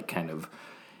that like kind of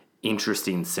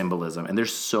interesting symbolism, and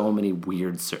there's so many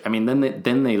weird. I mean,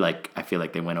 then they like, I feel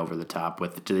like they went over the top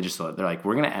with. They're like,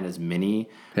 we're gonna add as many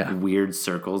weird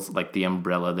circles, like the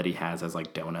umbrella that he has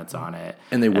like donuts on it,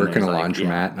 and they work in a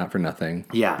laundromat, not for nothing.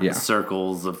 Yeah,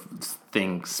 circles of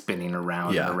things spinning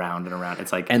around and around and around.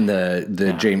 It's like, and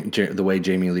the way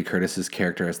Jamie Lee Curtis's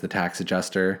character as the tax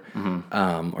adjuster,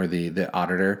 or the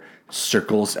auditor,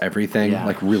 circles everything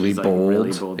like really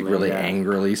bold, really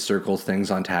angrily circles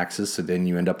things on taxes. So then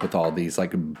you end up with all these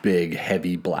like big,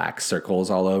 heavy black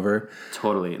circles all over.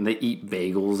 Totally, and they eat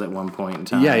bagels at one point in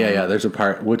time. Yeah. There's a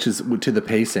part which is to the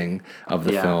pacing of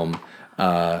the film.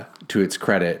 To its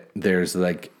credit, there's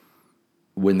like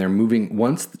when they're moving,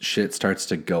 once shit starts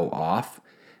to go off.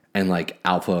 And like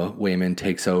Alpha Wayman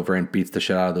takes over and beats the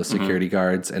shit out of those security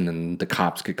guards, and then the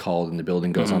cops get called and the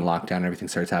building goes on lockdown and everything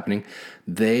starts happening.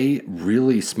 They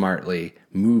really smartly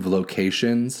move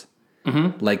locations.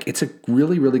 Like it's a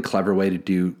really, really clever way to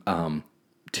do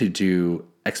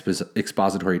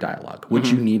expository dialogue, which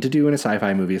you need to do in a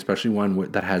sci-fi movie, especially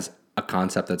one that has a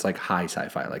concept that's like high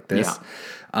sci-fi like this.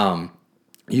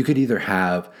 You could either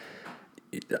have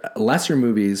lesser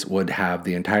movies would have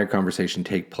the entire conversation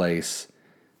take place,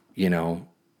 you know,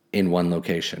 in one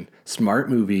location. Smart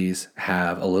movies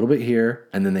have a little bit here,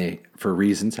 and then they, for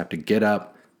reasons, have to get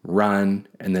up, run,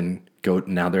 and then go.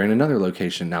 Now they're in another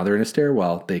location. Now they're in a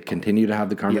stairwell. They continue to have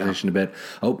the conversation a bit.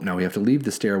 Oh, now we have to leave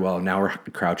the stairwell. Now we're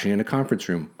crouching in a conference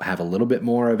room. Have a little bit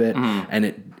more of it,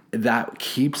 and that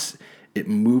keeps it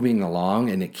moving along,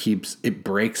 and it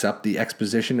breaks up the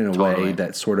exposition in a way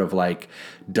that sort of like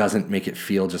doesn't make it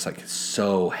feel just like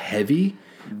so heavy.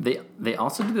 They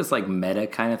also do this like meta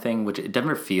kind of thing, which it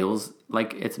never feels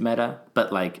like it's meta,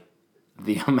 but like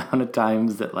the amount of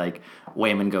times that like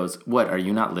Wayman goes, "What, are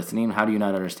you not listening? How do you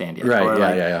not understand yet?" Right? Or,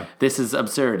 Yeah. This is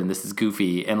absurd and this is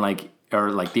goofy, and like,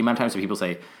 or like the amount of times that people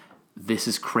say, "This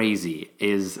is crazy,"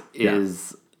 is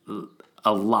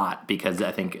a lot, because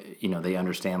I think, you know, they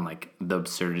understand like the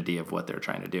absurdity of what they're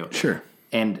trying to do. Sure.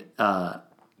 And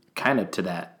kind of to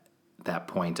that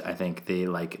point, I think they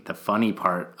like the funny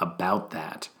part about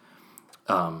that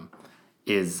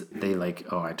is they like,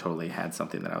 oh, I totally had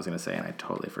something that I was going to say and I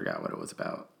totally forgot what it was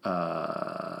about.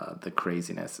 The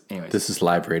craziness. Anyways, this is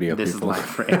live radio. This is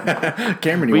live radio.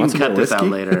 Cameron, you we want can some cut this whiskey?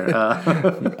 out later.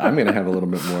 I'm going to have a little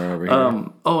bit more over here.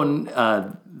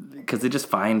 And because they just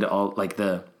find all like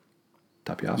the.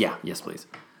 Top you off? Yeah. Yes, please.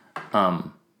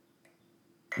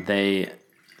 They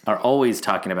are always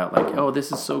talking about like, oh,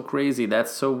 this is so crazy,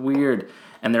 that's so weird,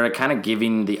 and they're kind of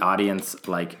giving the audience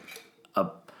like a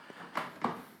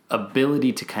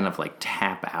ability to kind of like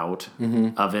tap out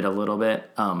of it a little bit.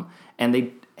 And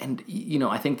you know,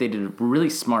 I think they did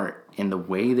really smart in the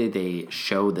way that they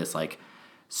show this like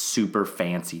super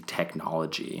fancy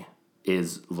technology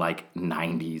is like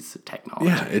 90s technology.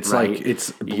 Yeah, it's right? like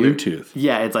it's Bluetooth.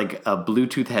 It's like a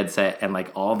Bluetooth headset, and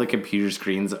like all the computer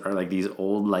screans are like these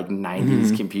old like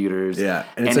 90s computers. Yeah,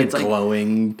 and it's like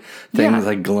glowing things,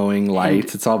 like glowing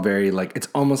lights. It's all very like it's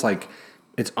almost like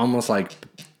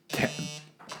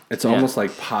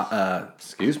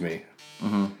excuse me.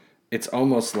 It's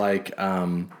almost like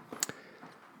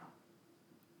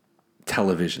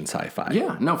television sci-fi.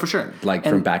 Yeah, no, for sure. Like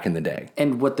from back in the day.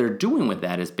 And what they're doing with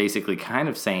that is basically kind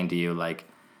of saying to you, like,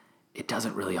 it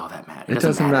doesn't really all that matter. It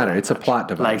doesn't matter. It's a plot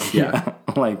device.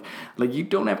 Like, like you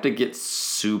don't have to get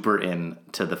super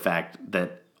into the fact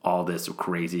that all this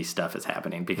crazy stuff is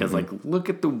happening, because like, look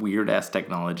at the weird ass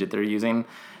technology they're using.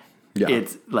 Yeah.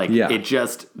 It's like, it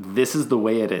just, this is the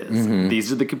way it is.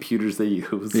 These are the computers they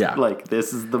use. Yeah. Like,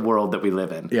 this is the world that we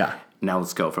live in. Yeah. Now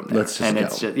let's go from there. It's just,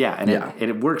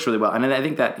 it works really well. And I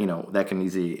think that, you know, that can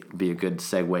easily be a good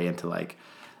segue into like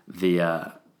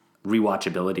the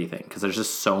rewatchability thing, because there's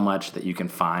just so much that you can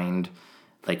find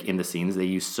like in the scenes they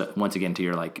use. Once again, to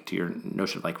your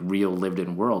notion of like real lived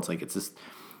in worlds, like it's just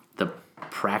the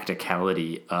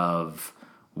practicality of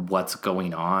what's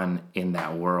going on in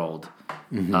that world.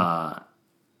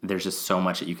 There's just so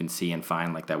much that you can see and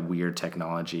find, like that weird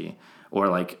technology, or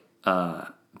like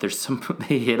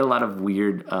they hit a lot of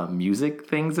weird music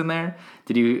things in there.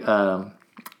 Did you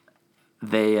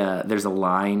there's a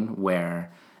line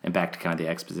where, and back to kind of the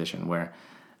exposition, where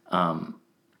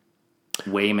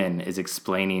Wayman is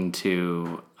explaining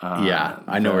to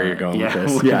I know where you're going with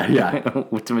this.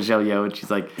 To Michelle Yeoh, and she's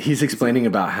like, he's explaining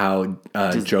about how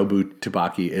Jobu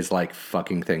Tubaki is like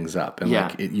fucking things up, and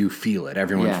like you feel it,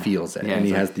 everyone feels it, and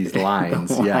he has these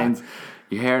lines.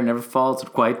 Your hair never falls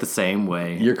quite the same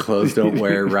way. Your clothes don't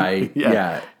wear right.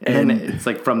 And it's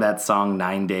like from that song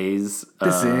 9 Days.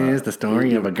 This is the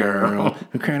story of a girl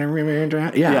who cried a river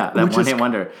dry. That one hit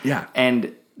wonder. Yeah.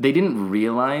 And they didn't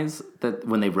realize that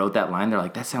when they wrote that line, they're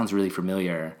like, that sounds really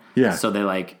familiar. Yeah. So they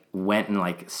like went and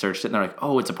like searched it, and they're like,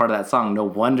 oh, it's a part of that song. No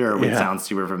wonder it sounds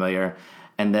super familiar.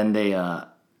 And then they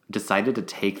decided to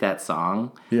take that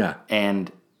song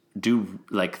and do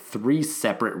like 3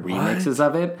 separate remixes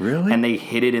of it. Really? And they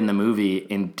hid it in the movie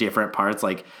in different parts.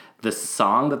 Like the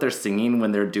song that they're singing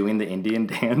when they're doing the Indian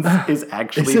dance is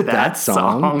actually that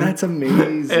song. That's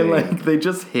amazing. And like they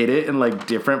just hid it in like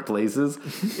different places.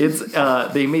 It's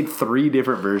they made 3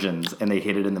 different versions and they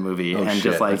hid it in the movie. Oh, and shit,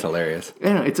 just like, that's hilarious.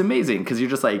 You know, it's amazing because you're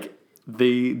just like,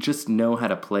 they just know how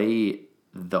to play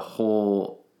the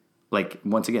whole. Like,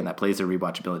 once again, that plays their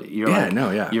rewatchability.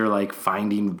 You're like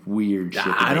finding weird shit.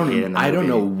 I don't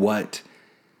know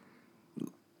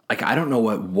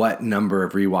what number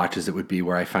of rewatches it would be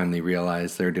where I finally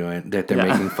realize they're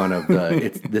making fun of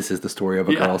this is the story of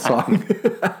a girl song.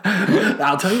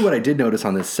 I'll tell you what I did notice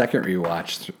on this second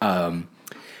rewatch.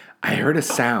 I heard a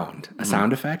sound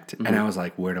effect, and I was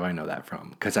like, where do I know that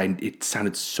from? Because it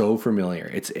sounded so familiar.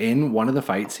 It's in one of the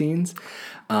fight scenes.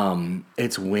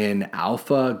 It's when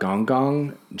Alpha Gong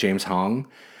Gong, James Hong,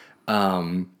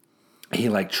 he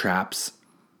like traps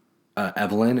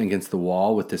Evelyn against the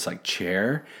wall with this like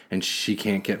chair, and she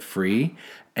can't get free.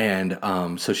 And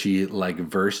so she like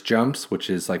verse jumps, which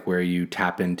is like where you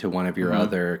tap into one of your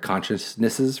other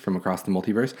consciousnesses from across the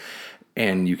multiverse,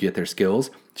 and you get their skills.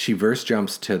 She verse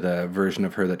jumps to the version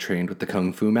of her that trained with the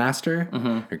Kung Fu master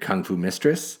or Kung Fu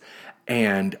mistress.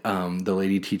 And the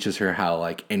lady teaches her how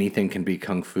like anything can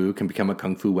become a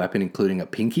Kung Fu weapon, including a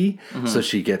pinky. So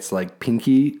she gets like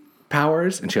pinky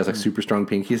powers, and she has like super strong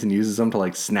pinkies and uses them to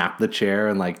like snap the chair,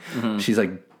 and like she's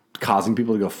like causing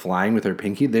people to go flying with her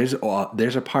pinky. There's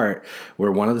a part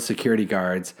where one of the security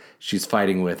guards she's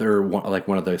fighting with, or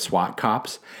one of the SWAT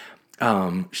cops,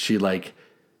 she like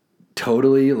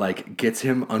totally like gets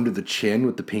him under the chin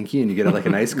with the pinky, and you get like a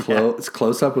nice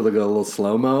close up with like a little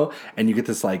slow-mo, and you get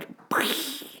this like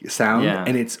sound,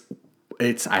 and it's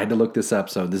I had to look this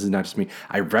up, so this is not just me.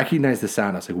 I recognize the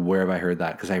sound. I was like, where have I heard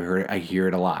that? Because I hear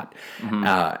it a lot.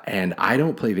 And I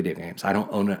don't play video games. I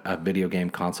don't own a video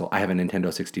game console. I have a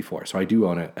Nintendo 64, so I do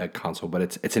own a console, but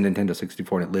it's a Nintendo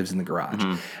 64, and it lives in the garage.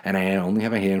 And I only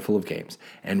have a handful of games,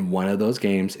 and one of those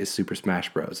games is Super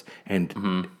Smash Bros.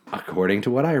 And according to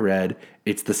what I read,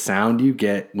 it's the sound you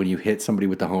get when you hit somebody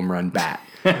with the home run bat.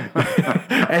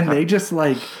 And they just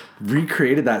like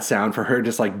recreated that sound for her,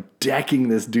 just like decking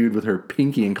this dude with her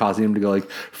pinky and causing him to go like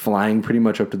flying pretty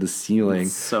much up to the ceiling.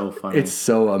 It's so funny. It's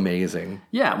so amazing.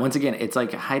 Yeah, once again, it's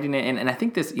like hiding it, and I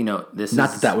think this, this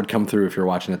not that would come through if you're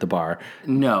watching at the bar.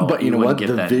 No, but you know what? The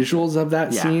visuals of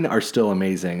that scene are still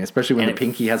amazing, especially when the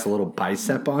pinky has a little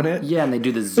bicep on it. Yeah, and they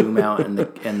do the zoom out,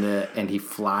 and he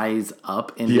flies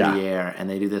up into the air, and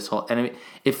they do this whole, and I mean,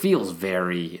 it feels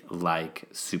very like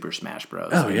Super Smash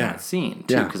Bros. In that scene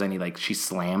too, because then she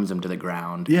slams him to the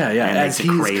ground. Yeah. And as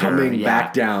he's coming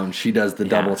back down, she does the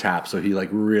double tap, so he like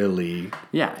really.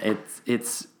 Yeah,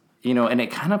 it's and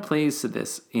it kind of plays to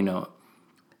this.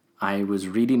 I was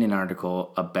reading an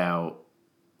article about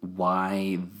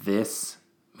why this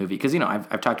movie, because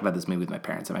I've talked about this movie with my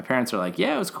parents, and my parents are like,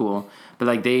 yeah, it was cool, but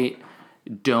like they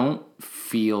don't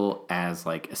feel as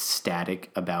like ecstatic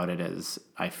about it as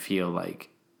I feel like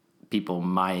people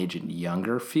my age and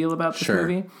younger feel about this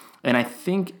movie. And I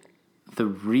think the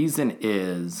reason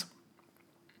is,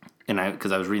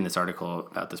 because I was reading this article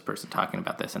about this person talking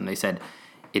about this, and they said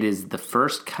it is the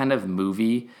first kind of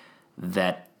movie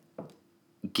that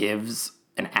gives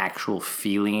an actual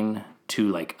feeling to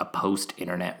like a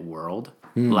post-internet world.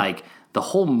 Like the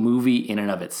whole movie in and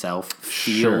of itself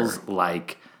feels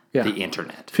like the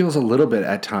internet. Feels a little bit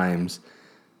at times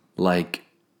like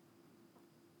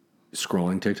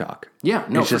scrolling TikTok. Yeah,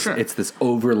 no, it's just, for sure. It's this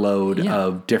overload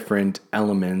of different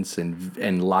elements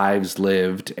and lives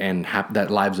lived, and that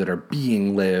lives that are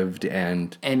being lived,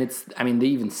 and it's, I mean, they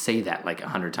even say that like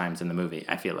 100 times in the movie.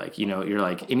 I feel like, you're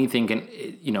like, anything can,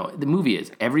 the movie is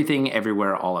everything,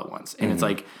 everywhere, all at once. And it's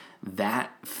like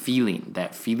that feeling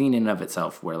in and of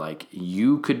itself where like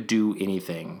you could do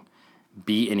anything,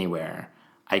 be anywhere.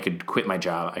 I could quit my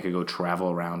job. I could go travel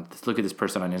around. Look at this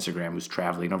person on Instagram who's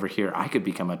traveling over here. I could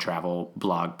become a travel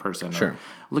blog person. Sure. Or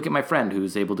look at my friend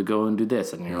who's able to go and do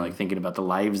this. And you're like thinking about the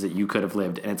lives that you could have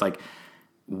lived. And it's like,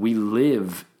 we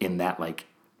live in that like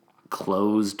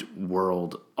closed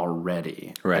world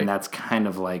already. Right. And that's kind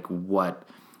of like what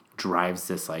drives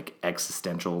this like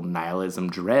existential nihilism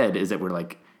dread, is that we're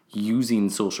like using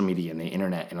social media and the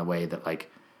internet in a way that like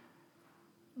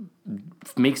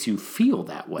makes you feel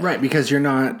that way. Right, because you're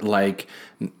not like,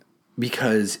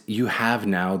 because you have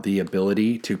now the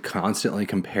ability to constantly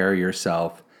compare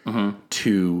yourself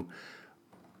to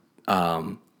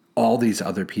all these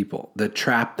other people. The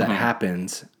trap that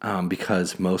happens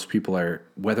because most people are,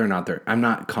 whether or not I'm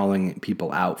not calling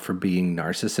people out for being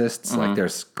narcissists. Like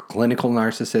there's clinical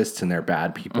narcissists and they're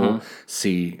bad people.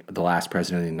 See the last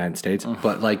president of the United States.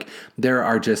 But like there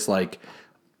are just like,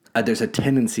 there's a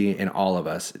tendency in all of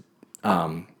us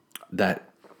that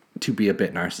to be a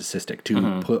bit narcissistic,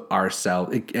 to put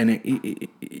ourselves, and it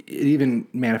even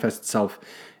manifests itself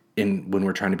in when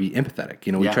we're trying to be empathetic.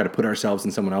 You know, we try to put ourselves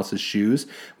in someone else's shoes.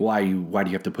 Why do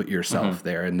you have to put yourself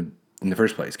there in the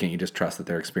first place? Can't you just trust that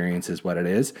their experience is what it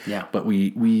is? Yeah. But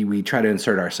we try to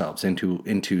insert ourselves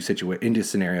into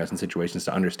scenarios and situations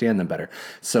to understand them better.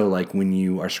 So like when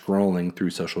you are scrolling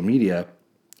through social media,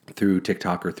 through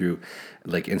TikTok or through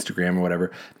like Instagram or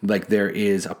whatever, like there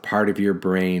is a part of your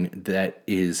brain that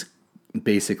is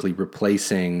basically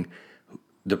replacing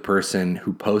the person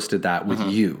who posted that with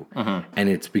you. And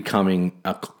it's becoming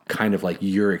a kind of like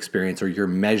your experience, or you're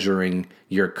measuring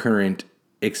your current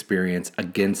experience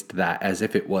against that as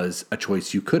if it was a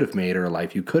choice you could have made or a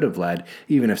life you could have led,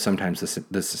 even if sometimes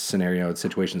this scenario and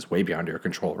situation is way beyond your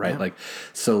control, right? Like,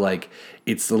 so like,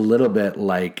 it's a little bit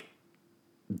like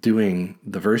doing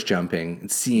the verse jumping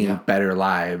and seeing better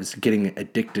lives, getting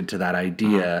addicted to that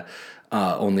idea.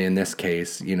 Only in this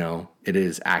case, you know, it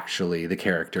is actually the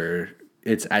character.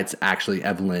 It's actually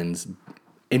Evelyn's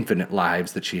infinite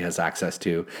lives that she has access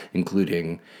to,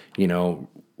 including, you know,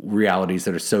 realities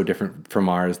that are so different from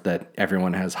ours that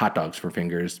everyone has hot dogs for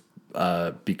fingers,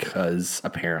 because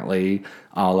apparently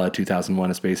a la 2001: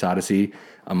 A Space Odyssey,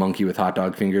 a monkey with hot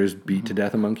dog fingers beat to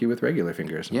death a monkey with regular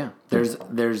fingers. Yeah. There's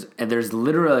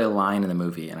literally a line in the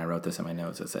movie, and I wrote this in my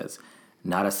notes, that says,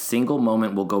 "Not a single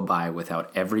moment will go by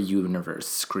without every universe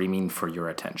screaming for your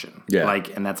attention." Yeah.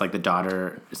 Like, and that's like the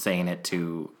daughter saying it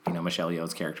to, you know, Michelle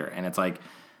Yeoh's character. And it's like,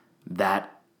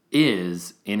 that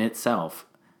is in itself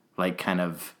like kind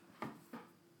of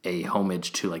a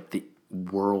homage to like the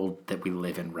world that we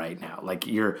live in right now. Like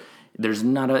you're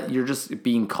just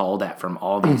being called at from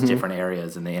all these different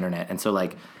areas in the internet. And so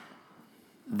like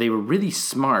they were really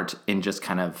smart in just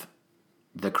kind of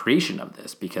the creation of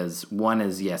this, because one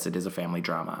is, yes, it is a family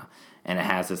drama and it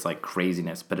has this like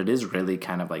craziness, but it is really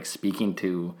kind of like speaking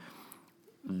to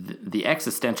the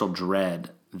existential dread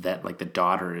that like the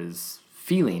daughter is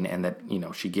feeling, and that, you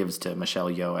know, she gives to Michelle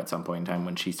Yeoh at some point in time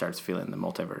when she starts feeling the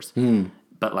multiverse.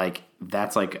 But like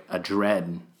that's like a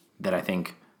dread that I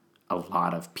think a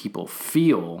lot of people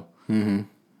feel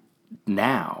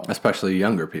now, especially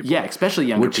younger people. Yeah, especially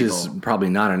younger people, which is probably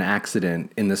not an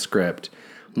accident in the script.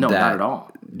 No, not at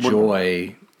all.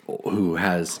 Joy, who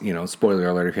has, you know, spoiler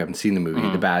alert if you haven't seen the movie,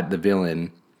 the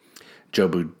villain,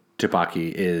 Jobu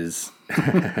Tupaki is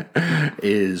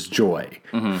Joy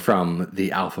from the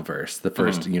Alphaverse, the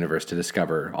first universe to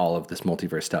discover all of this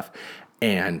multiverse stuff.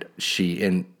 And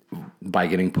by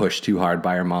getting pushed too hard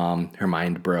by her mom, her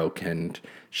mind broke, and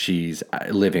she's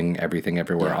living everything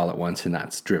everywhere all at once, and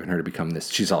that's driven her to become this.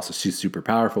 She's super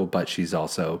powerful, but she's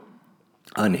also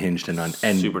unhinged and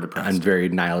super depressed, and very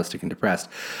nihilistic and depressed.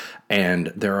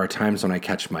 And there are times when I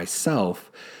catch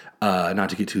myself, not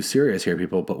to get too serious here,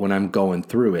 people, but when I'm going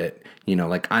through it, you know,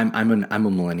 like I'm a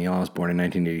millennial. I was born in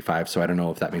 1985, so I don't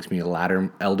know if that makes me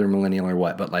a elder millennial or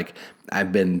what, but like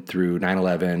I've been through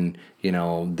 9/11, you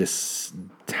know, this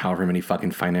however many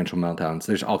fucking financial meltdowns.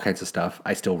 There's all kinds of stuff.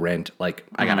 I still rent. Like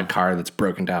I got a car that's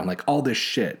broken down. Like all this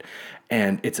shit,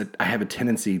 and I have a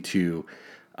tendency to,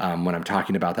 when I'm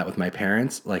talking about that with my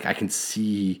parents, like I can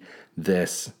see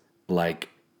this like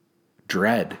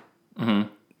dread.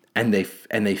 And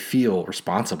they feel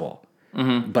responsible,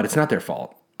 but it's not their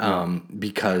fault,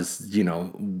 because, you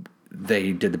know,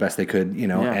 they did the best they could, you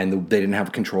know, and they didn't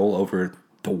have control over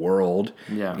the world,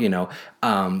 you know.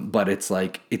 But it's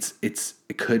like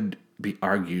it could be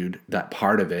argued that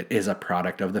part of it is a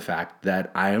product of the fact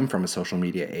that I am from a social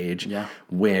media age,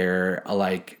 where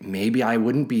like maybe I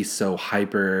wouldn't be so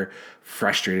hyper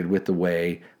frustrated with the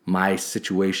way my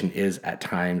situation is at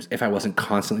times if I wasn't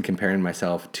constantly comparing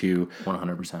myself to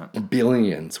 100%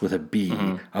 billions with a B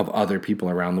of other people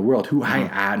around the world who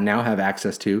I now have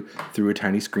access to through a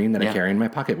tiny screen that I carry in my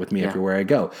pocket with me everywhere I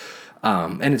go.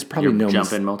 And it's probably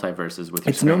jumping multiverses with your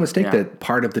it's screen. no mistake that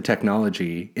part of the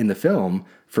technology in the film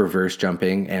for verse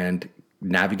jumping and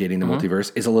navigating the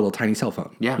multiverse is a little tiny cell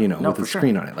phone, with a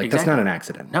screen on it. Like that's not an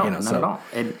accident. No, not at all.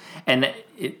 And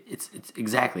it's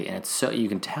exactly, and it's so you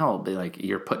can tell like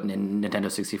you're putting in Nintendo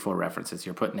 64 references.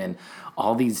 You're putting in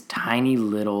all these tiny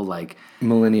little like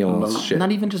millennial shit.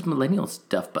 Not even just millennial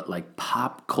stuff, but like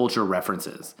pop culture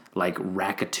references, like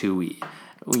Ratatouille.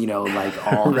 Like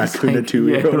all this,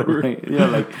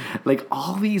 like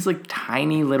all these like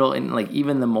tiny little, and like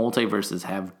even the multiverses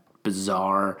have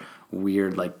bizarre,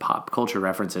 weird like pop culture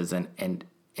references, and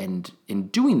in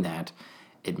doing that,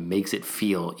 it makes it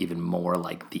feel even more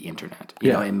like the internet.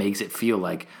 You know, it makes it feel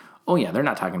like, oh yeah, they're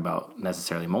not talking about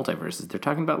necessarily multiverses. They're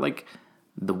talking about like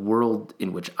the world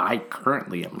in which I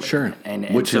currently am living. Sure, and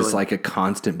which so is like a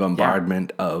constant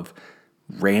bombardment of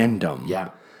random. Yeah.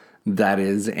 That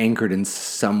is anchored in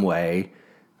some way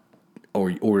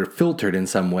or filtered in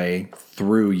some way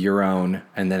through your own.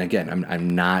 And then again, I'm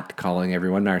not calling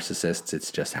everyone narcissists.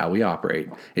 It's just how we operate.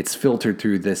 It's filtered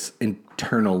through this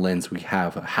internal lens we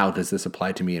have. How does this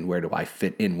apply to me and where do I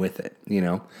fit in with it?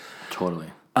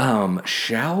 Totally.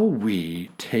 Shall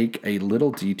we take a little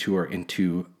detour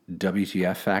into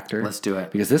WTF factor? Let's do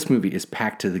it. Because this movie is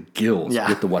packed to the gills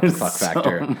with the what the fuck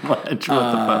factor. So much what the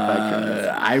fuck factor is.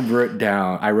 I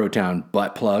wrote down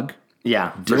butt plug.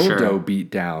 Yeah, for dildo sure. beat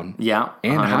down. Yeah,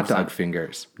 and 100%. Hot dog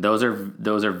fingers. Those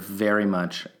are very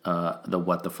much the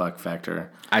what the fuck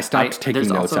factor. I stopped taking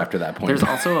notes after that point. There's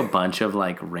also a bunch of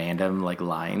like random like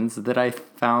lines that I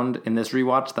found in this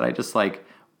rewatch that I just like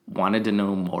wanted to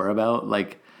know more about,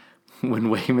 like.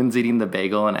 When Wayman's eating the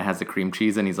bagel and it has the cream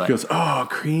cheese and he goes, oh,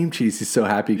 cream cheese. He's so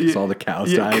happy because all the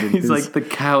cows died. He's like, the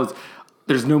cows,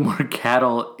 there's no more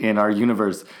cattle in our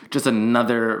universe. Just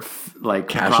another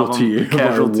casualty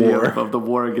of the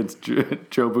war against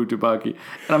Jobu Tupaki.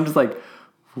 And I'm just like,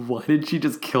 why did she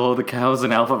just kill all the cows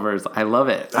in Alphaverse? I love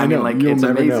it. I mean, like, it's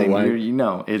amazing.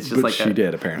 It's just like she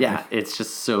did, apparently. Yeah, it's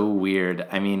just so weird.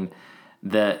 I mean...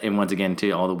 and once again,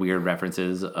 to all the weird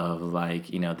references of like,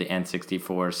 the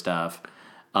N64 stuff.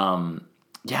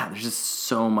 There's just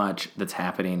so much that's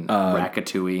happening.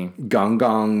 Ratatouille. Gong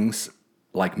Gong's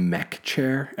like mech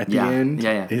chair at the end.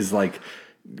 His like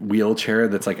wheelchair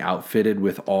that's like outfitted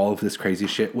with all of this crazy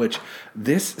shit, which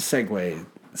this segues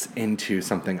into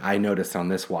something I noticed on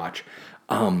this watch.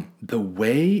 The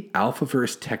way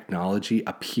Alphaverse technology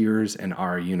appears in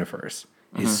our universe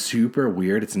is super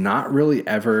weird. It's not really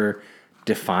ever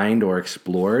defined or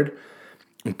explored,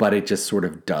 but it just sort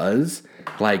of does.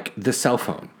 Like the cell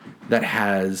phone that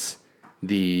has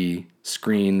the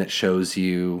screen that shows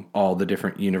you all the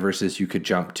different universes you could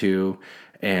jump to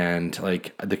and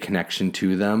like the connection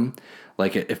to them.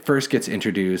 Like it first gets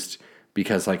introduced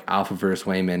because like Alphaverse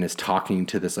Wayman is talking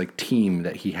to this like team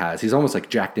that he has. He's almost like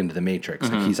jacked into the Matrix.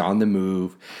 Like he's on the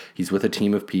move. He's with a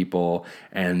team of people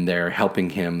and they're helping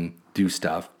him do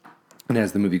stuff. And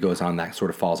as the movie goes on, that sort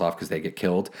of falls off because they get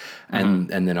killed. And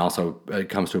then also it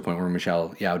comes to a point where Michelle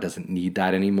Yeoh doesn't need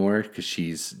that anymore because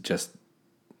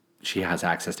she has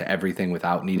access to everything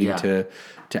without needing to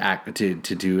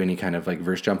do any kind of like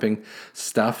verse jumping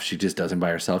stuff. She just does it by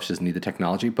herself. She doesn't need the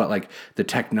technology. But like the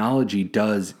technology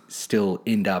does still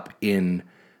end up in,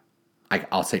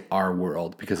 I'll say our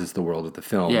world because it's the world of the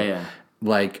film. Yeah.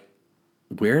 Like,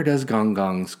 where does Gong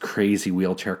Gong's crazy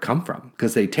wheelchair come from?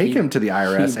 Because they take him to the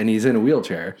IRS and he's in a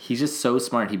wheelchair. He's just so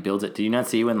smart. He builds it. Do you not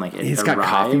see when like it he's arrives? Got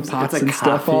coffee pots and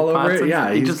stuff all over it?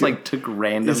 Yeah. He just like took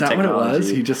random technology. Is that technology. what it was?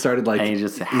 He just started like and he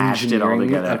just hashed it all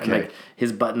together. Okay. Like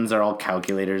his buttons are all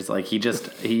calculators. Like he took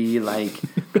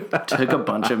a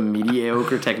bunch of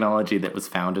mediocre technology that was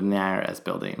found in the IRS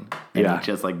building and he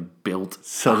just like built.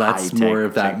 So that's more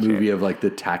of that movie of like the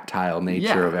tactile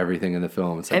nature of everything in the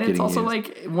film. It's like and it's also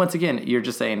like once again you're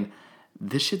just saying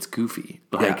this shit's goofy.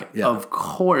 Like of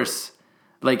course,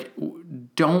 like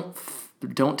don't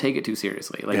take it too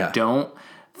seriously. Like don't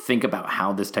think about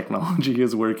how this technology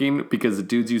is working because the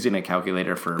dude's using a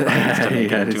calculator for brains to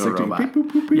make it into a robot. Beep, boop,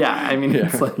 boop, beep. I mean,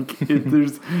 it's like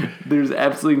there's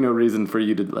absolutely no reason for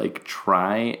you to like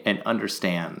try and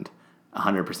understand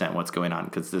 100% what's going on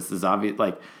because this is obvious.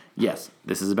 Like, yes,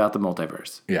 this is about the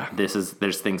multiverse. Yeah,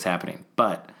 there's things happening,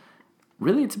 but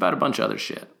really, it's about a bunch of other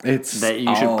shit. It's that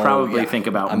you should probably think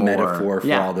about more. A metaphor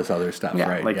for all this other stuff,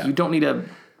 right? Like you don't need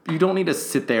to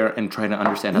sit there and try to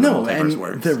understand how the multiverse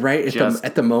works.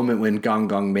 At the moment when Gong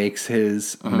Gong makes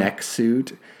his mech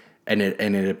suit and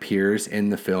it appears in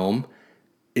the film,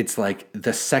 it's like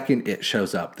the second it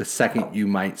shows up, the second you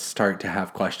might start to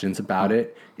have questions about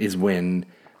it is when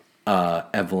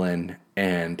Evelyn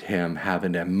and him have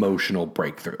an emotional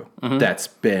breakthrough that's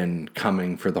been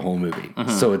coming for the whole movie.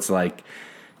 So it's like,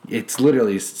 it's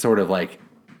literally sort of like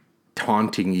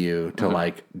taunting you to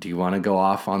like, do you want to go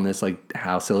off on this, like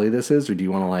how silly this is? Or do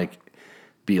you want to like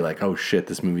be like, oh shit,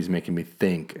 this movie's making me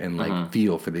think and like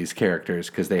feel for these characters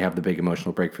because they have the big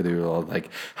emotional breakthrough of like,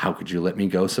 how could you let me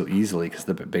go so easily? Because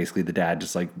basically the dad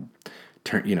just like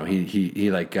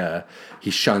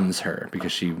he shuns her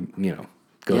because she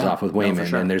goes off with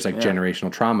Wayman, and there's like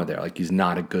generational trauma there. Like he's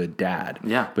not a good dad.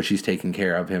 Yeah, but she's taking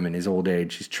care of him in his old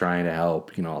age. She's trying to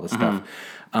help. All this stuff.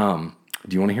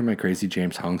 Do you want to hear my crazy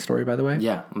James Hong story? By the way,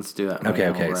 yeah, let's do that.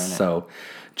 Okay. So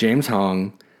James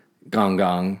Hong. Gong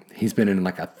Gong, he's been in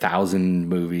like 1,000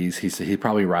 movies. He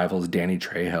probably rivals Danny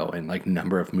Trejo in like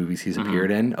number of movies he's appeared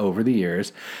in over the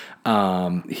years.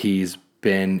 He's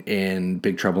been in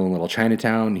Big Trouble in Little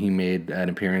Chinatown. He made an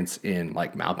appearance in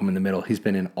like Malcolm in the Middle. He's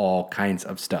been in all kinds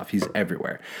of stuff. He's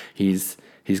everywhere. He's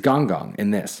Gong Gong in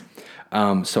this.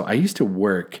 So I used to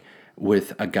work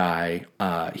with a guy.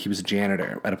 He was a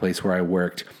janitor at a place where I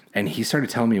worked, and he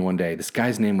started telling me one day, this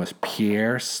guy's name was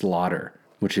Pierre Slaughter,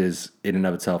 which is in and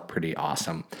of itself pretty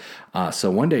awesome. So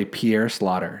one day, Pierre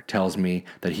Slaughter tells me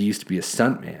that he used to be a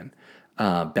stuntman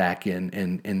back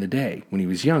in the day when he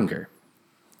was younger.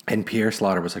 And Pierre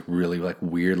Slaughter was like really like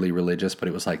weirdly religious, but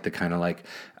it was like the kind of like,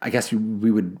 I guess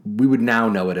we would now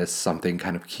know it as something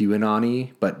kind of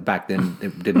QAnon-y, but back then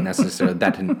it didn't necessarily,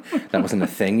 that wasn't a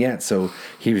thing yet. So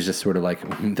he was just sort of like,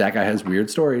 that guy has weird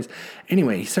stories.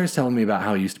 Anyway, he starts telling me about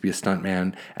how he used to be a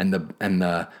stuntman, and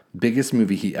the biggest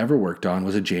movie he ever worked on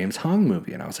was a James Hong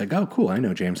movie. And I was like, oh, cool, I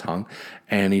know James Hong.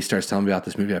 And he starts telling me about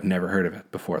this movie. I've never heard of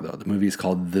it before, though. The movie is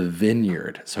called The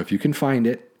Vineyard. So if you can find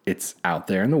it, it's out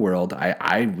there in the world.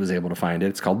 I was able to find it.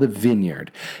 It's called The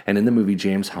Vineyard. And in the movie,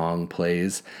 James Hong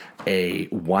plays a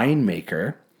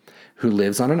winemaker who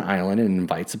lives on an island and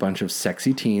invites a bunch of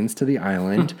sexy teens to the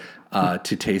island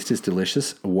to taste his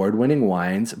delicious award-winning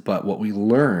wines. But what we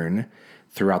learn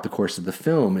throughout the course of the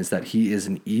film is that he is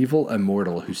an evil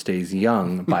immortal who stays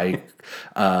young by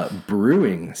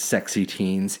brewing sexy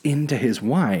teens into his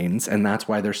wines. And that's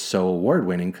why they're so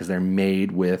award-winning, because they're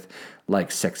made with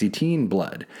like sexy teen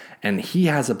blood. And he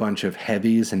has a bunch of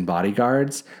heavies and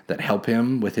bodyguards that help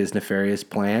him with his nefarious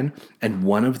plan. And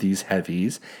one of these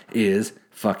heavies is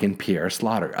fucking Pierre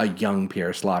Slaughter, a young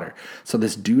Pierre Slaughter. So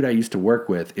this dude I used to work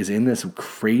with is in this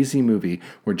crazy movie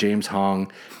where James Hong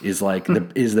is like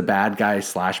is the bad guy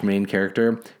 / main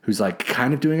character who's like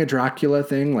kind of doing a Dracula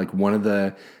thing. Like one of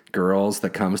the girls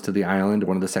that comes to the island,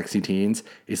 one of the sexy teens,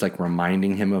 is like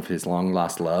reminding him of his long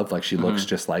lost love. Like she looks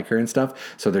just like her and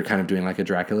stuff. So they're kind of doing like a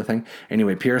Dracula thing.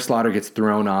 Anyway, Pierre Slaughter gets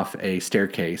thrown off a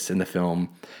staircase in the film,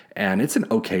 and it's an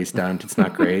okay stunt. It's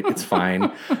not great. It's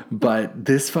fine. But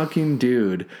this fucking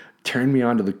dude turned me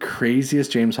on to the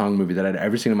craziest James Hong movie that I'd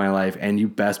ever seen in my life. And you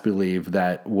best believe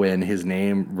that when his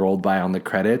name rolled by on the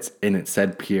credits and it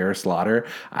said Pierre Slaughter,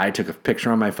 I took a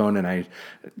picture on my phone and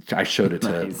I showed it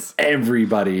to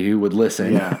everybody who would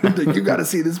listen. Yeah. You got to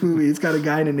see this movie. It's got a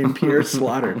guy named Pierre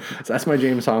Slaughter. So that's my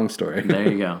James Hong story.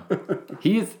 There you go.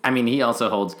 He also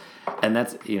holds, and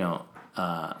that's,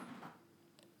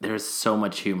 there's so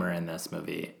much humor in this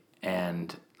movie,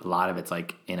 and a lot of it's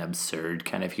like an absurd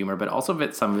kind of humor, but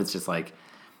also some of it's just like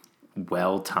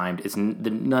well timed.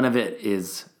 None of it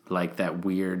is like that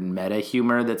weird meta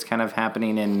humor that's kind of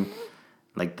happening in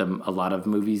like a lot of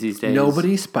movies these days.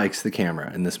 Nobody spikes the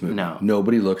camera in this movie. No.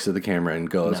 Nobody looks at the camera and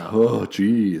goes, "Oh,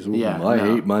 geez, I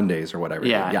hate Mondays" or whatever.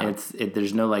 Yeah.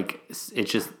 There's no like.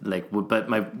 It's just like. But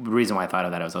my reason why I thought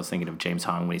of that was I was thinking of James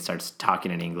Hong when he starts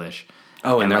talking in English.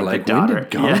 Oh, and they're like, when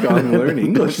did Gong Gong learn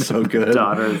English so good?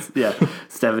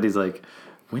 Stephanie's like,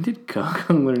 when did Gong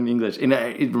Gong learn English? And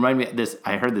it reminded me of this.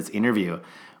 I heard this interview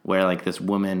where like this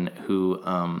woman who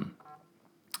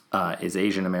is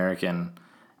Asian American,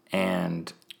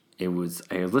 and I was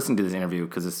listening to this interview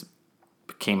because this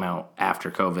came out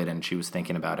after COVID, and she was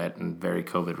thinking about it and very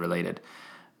COVID related.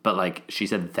 But like she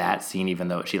said that scene, even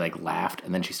though she like laughed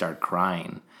and then she started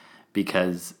crying,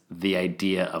 because the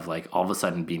idea of like all of a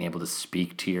sudden being able to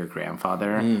speak to your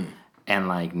grandfather and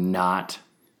like not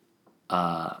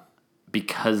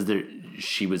because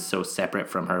she was so separate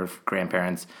from her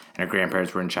grandparents, and her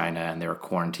grandparents were in China and they were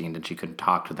quarantined and she couldn't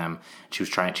talk to them. She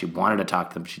wanted to talk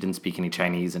to them, but she didn't speak any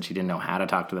Chinese and she didn't know how to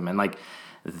talk to them. And like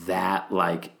that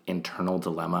like internal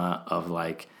dilemma of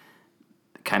like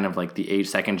kind of like the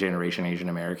second generation Asian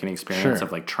American experience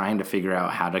of like trying to figure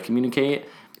out how to communicate,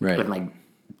 but like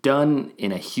done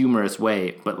in a humorous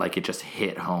way, but like it just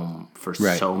hit home for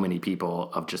so many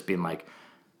people of just being like,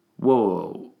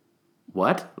 whoa,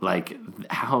 what? Like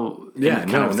how? Yeah,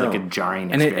 kind of like a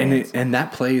jarring experience. And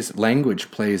that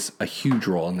language plays a huge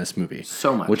role in this movie.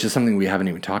 So much, which is something we haven't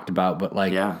even talked about. But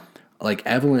like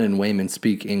Evelyn and Wayman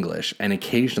speak English, and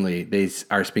occasionally they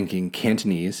are speaking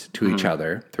Cantonese to each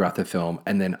other throughout the film,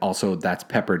 and then also that's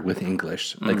peppered with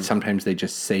English. Like sometimes they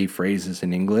just say phrases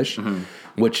in English,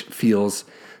 which feels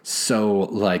so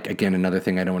like, again, another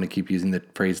thing, I don't want to keep using the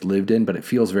phrase lived in, but it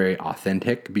feels very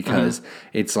authentic because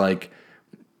it's like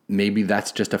maybe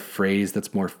that's just a phrase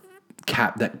that's more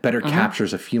that better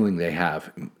captures a feeling they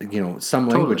have. You know, some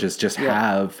languages just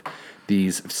have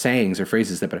these sayings or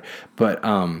phrases that better, but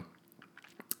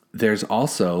there's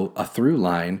also a through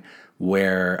line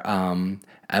where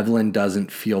Evelyn doesn't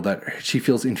feel that she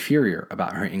feels inferior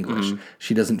about her English.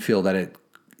 She doesn't feel that it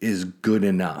is good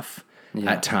enough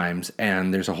at times.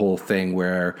 And there's a whole thing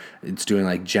where it's doing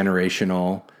like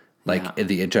generational, like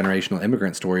the generational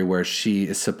immigrant story where she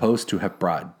is supposed to have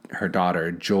brought her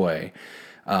daughter Joy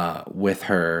with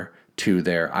her to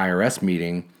their IRS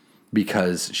meeting,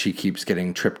 because she keeps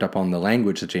getting tripped up on the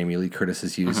language that Jamie Lee Curtis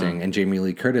is using. And Jamie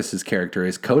Lee Curtis's character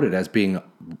is coded as being,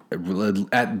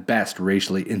 at best,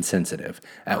 racially insensitive.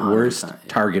 At 100%, worst,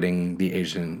 targeting the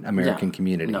Asian American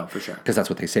community. No, for sure. Because that's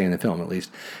what they say in the film, at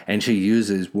least. And she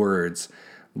uses words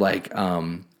like,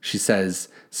 she says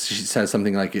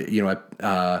something like,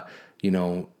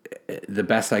 the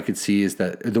best I could see is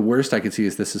that the worst I could see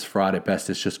is this is fraud. At best,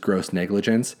 it's just gross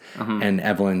negligence. And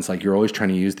Evelyn's like, you're always trying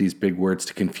to use these big words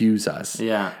to confuse us.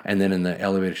 Yeah. And then in the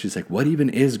elevator, she's like, what even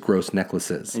is gross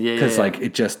necklaces? Because like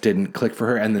it just didn't click for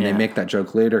her. And then they make that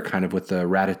joke later, kind of with the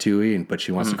ratatouille, but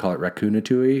she wants to call it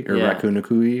raccoonatouille or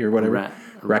raccoonacouille or whatever.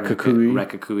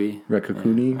 Raccacooey.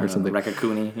 Raccacoonie or something.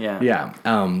 Raccacoonie. Yeah. Yeah.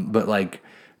 But like.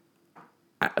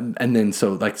 And then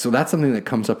so that's something that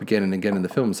comes up again and again in the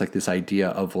film. It's like this idea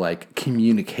of like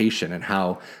communication and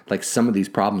how like some of these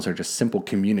problems are just simple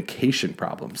communication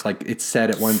problems. Like it's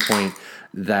said at one point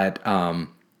that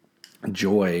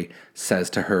Joy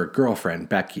says to her girlfriend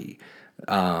Becky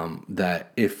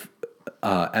that if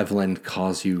Evelyn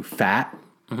calls you fat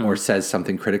or says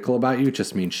something critical about you, it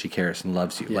just means she cares and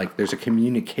loves you. Like there's a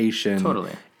communication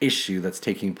issue that's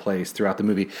taking place throughout the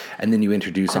movie, and then you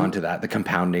introduce onto that the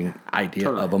compounding idea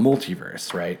of a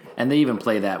multiverse, right? And they even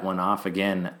play that one off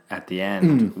again at the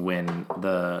end when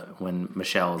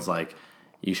Michelle's like,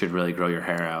 you should really grow your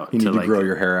hair out. You need to grow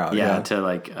your hair out. Yeah, to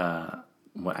like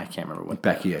what I can't remember what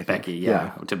Becky. I think. Becky,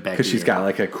 yeah, to Becky because she's got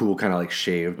like a cool kind of like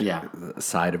shaved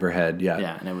side of her head.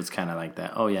 Yeah, and it was kind of like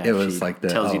that. Oh yeah, it was like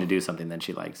tells you to do something, then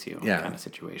she likes you. Kind of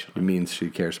situation. It means she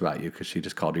cares about you because she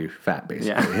just called you fat,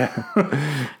 basically.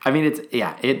 Yeah. I mean,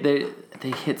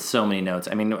 they hit so many notes.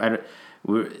 I mean, I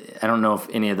don't know if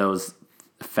any of those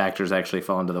factors actually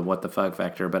fall into the what the fuck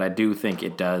factor, but I do think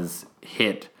it does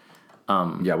hit.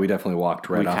 We definitely walked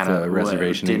right off the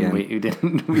reservation again. We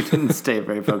didn't stay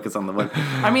very focused on the what.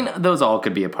 I mean, those all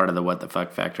could be a part of the what the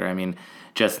fuck factor. I mean,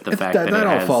 just the fact that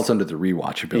all falls under the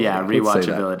rewatchability. Yeah,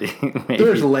 rewatchability.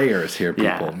 There's layers here,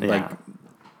 people.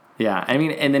 Yeah. I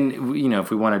mean, and then if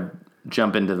we want to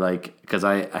jump into like, because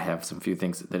I have some few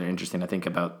things that are interesting. I think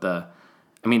about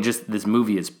just this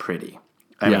movie is pretty.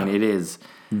 I mean, it is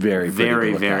very,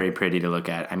 very, very pretty to look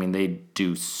at. I mean, they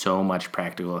do so much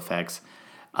practical effects.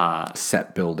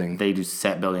 Set building. They do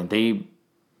set building. They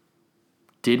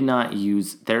did not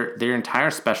use their entire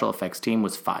special effects team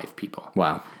was 5 people.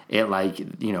 Wow. It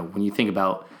when you think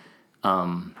about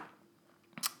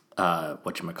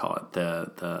whatchamacallit,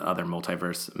 the other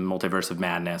multiverse of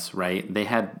madness, right? They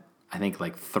had I think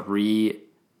like 3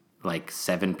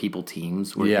 7 people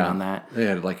teams working on that. They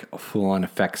had like full on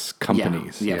effects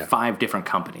companies. Yeah, 5 different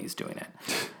companies doing it.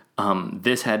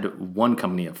 This had one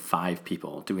company of 5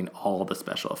 people doing all the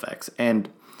special effects, and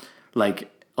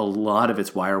like a lot of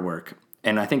it's wire work.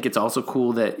 And I think it's also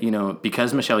cool that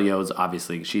because Michelle Yeoh's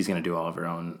obviously she's going to do all of her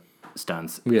own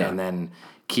stunts, and then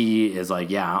Ke is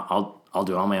like, I'll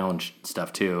do all my own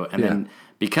stuff too. And then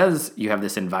because you have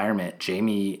this environment,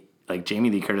 Jamie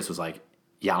Lee Curtis was like,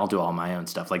 I'll do all my own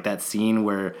stuff. Like that scene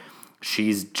where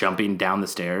she's jumping down the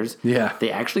stairs. Yeah.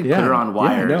 They actually put her on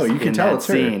wires you can in tell that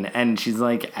scene. Her. And she's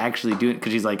like actually doing it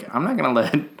because she's like, I'm not going to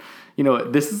let,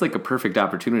 this is like a perfect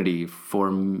opportunity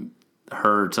for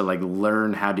her to like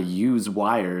learn how to use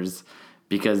wires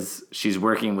because she's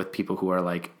working with people who are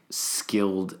like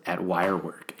skilled at wire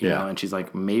work, you know? And she's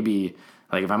like, maybe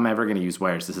like if I'm ever going to use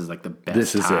wires, this is like the best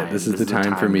This is time. it. This is the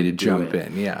time for me to jump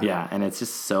in. Yeah. Yeah. And it's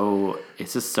just so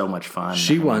much fun.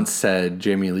 She once said,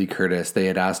 Jamie Lee Curtis, they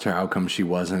had asked her how come she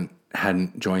wasn't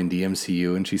hadn't joined the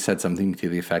MCU, and she said something to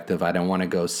the effect of, I don't want to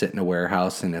go sit in a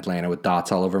warehouse in Atlanta with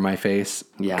dots all over my face.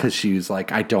 Yeah. Because she was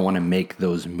like, I don't want to make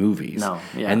those movies. No,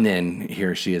 yeah. And then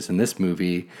here she is in this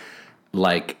movie,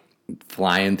 like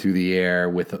flying through the air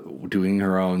with doing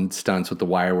her own stunts with the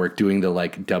wire work, doing the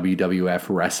like WWF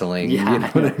wrestling. Yeah, you know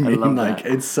what I mean? love Like,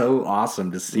 that. it's so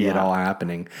awesome to see it all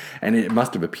happening. And it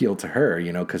must have appealed to her,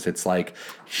 you know, because it's like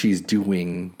she's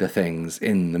doing the things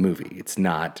in the movie. It's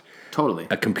not Totally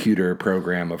a computer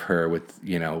program of her with,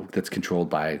 you know, that's controlled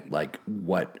by like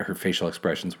what her facial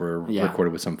expressions were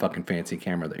recorded with some fucking fancy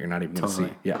camera that you're not even going to see.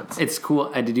 Yeah. It's cool.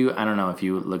 I don't know if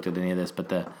you looked at any of this,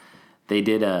 but they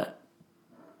did a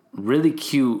really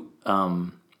cute,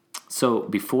 so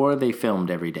before they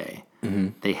filmed every day,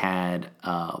 they had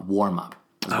a warm-up,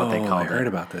 is what they called it. I heard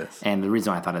about this. And the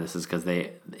reason why I thought of this is because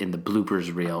in the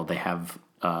bloopers reel, they have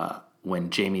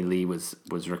when Jamie Lee was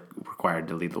required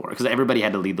to lead the warm-up. Because everybody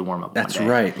had to lead the warm-up. That's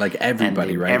right. Like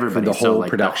everybody, right? Everybody. For the whole like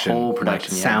production. The whole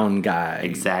production. Like sound guy.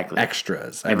 Exactly.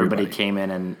 Extras. Everybody came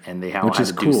in and they all had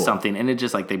to do something. And it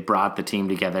just like they brought the team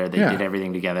together. They did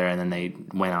everything together. And then they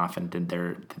went off and did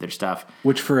their stuff.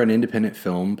 Which for an independent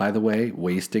film, by the way,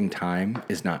 wasting time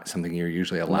is not something you're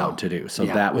usually allowed to do. So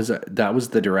that was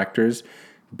the directors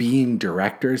being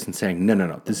directors and saying,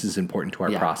 no, this is important to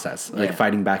our process. Like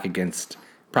fighting back against...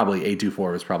 Probably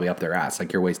A24 was probably up their ass.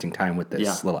 Like, you're wasting time with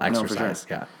this little exercise.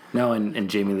 No, for sure. No, and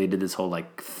Jamie Lee did this whole,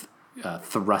 like,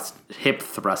 hip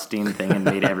thrusting thing and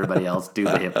made everybody else do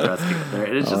the hip thrusting.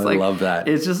 It's just I love that.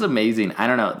 It's just amazing. I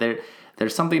don't know.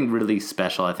 There's something really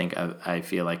special, I think, I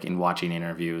feel like, in watching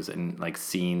interviews and, like,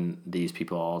 seeing these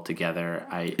people all together.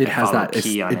 I follow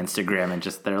Ke on Instagram, and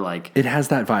just they're like... It has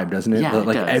that vibe, doesn't it? Yeah,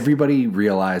 like, it does. everybody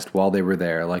realized while they were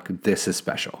there, like, this is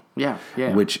special. Yeah.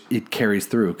 Which it carries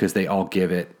through, because they all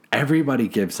give it... Everybody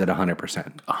gives it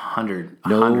 100%. 100%.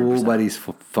 Nobody's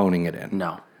phoning it in.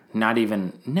 No. Not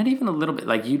even a little bit.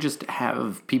 Like, you just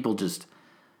have people just...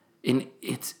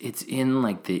 It's in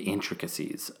like the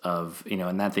intricacies of, you know,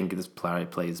 and I think this probably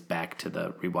plays back to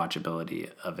the rewatchability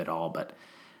of it all, but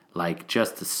like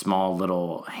just the small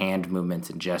little hand movements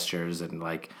and gestures and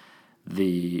like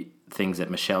the things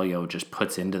that Michelle Yeoh just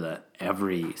puts into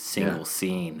every single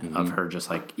scene of her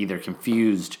just like either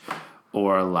confused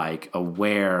or like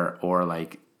aware or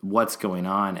like what's going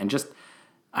on, and just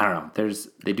I don't know,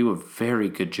 they do a very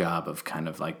good job of kind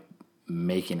of like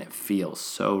making it feel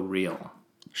so real.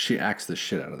 She acts the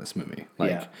shit out of this movie.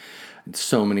 Like,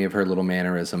 so many of her little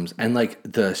mannerisms. And, like,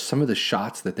 some of the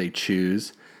shots that they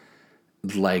choose,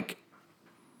 like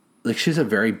she's a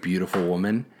very beautiful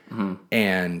woman. Mm-hmm.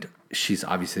 And she's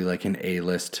obviously, like, an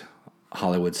A-list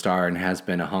Hollywood star and has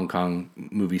been a Hong Kong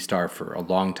movie star for a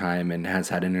long time and has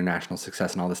had international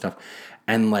success and all this stuff.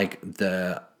 And, like,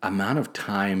 the amount of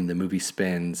time the movie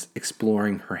spends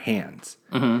exploring her hands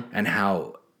and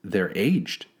how they're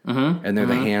aged. And they're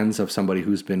the hands of somebody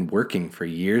who's been working for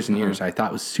years and years. I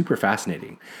thought was super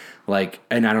fascinating. Like,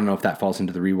 and I don't know if that falls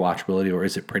into the rewatchability or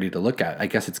is it pretty to look at? I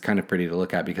guess it's kind of pretty to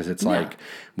look at because it's like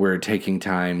we're taking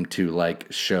time to like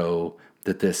show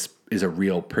that this is a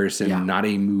real person, not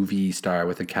a movie star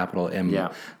with a capital M.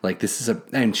 Yeah. Like this is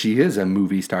and she is a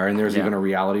movie star, and there's even a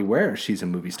reality where she's a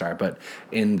movie star. But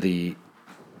in the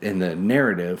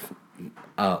narrative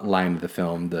line of the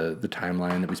film, the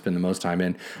timeline that we spend the most time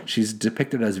in, she's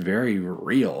depicted as very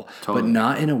real, but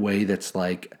not in a way that's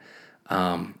like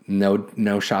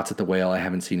no shots at the whale. I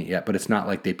haven't seen it yet, but it's not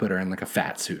like they put her in like a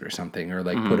fat suit or something, or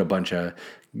like put a bunch of,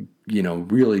 you know,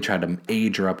 really tried to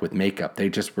age her up with makeup. They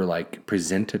just were like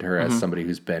presented her as somebody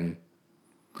who's been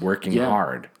working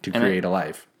hard to create a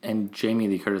life. And Jamie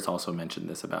Lee Curtis also mentioned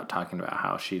this about talking about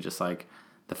how she just like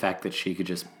the fact that she could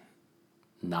just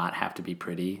not have to be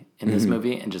pretty in this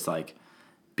movie and just like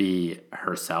be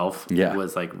herself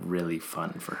was like really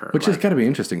fun for her. Which has got to be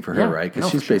interesting for her, right?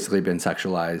 Because she's basically been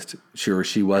sexualized.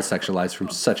 She was sexualized from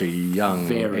such a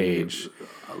young age.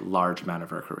 A large amount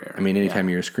of her career. I mean, anytime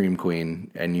you're a scream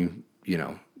queen and you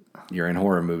know, you're in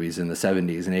horror movies in the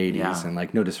 70s and 80s and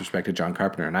like no disrespect to John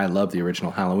Carpenter, and I love the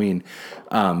original Halloween.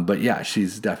 But yeah,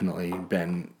 she's definitely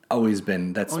been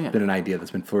been an idea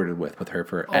that's been flirted with her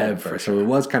forever. For sure. So it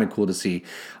was kind of cool to see.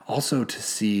 Also to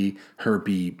see her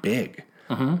be big,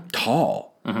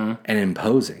 tall, and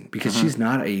imposing, because she's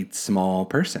not a small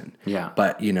person. Yeah.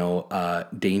 But, you know,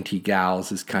 dainty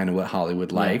gals is kind of what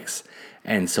Hollywood likes.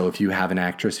 And so if you have an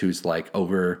actress who's like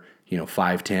over,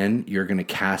 5'10", you're going to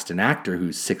cast an actor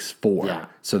who's 6'4",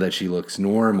 so that she looks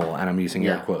normal. And I'm using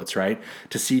air quotes, right?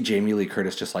 To see Jamie Lee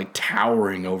Curtis just like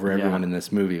towering over everyone in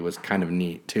this movie was kind of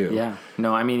neat too. Yeah.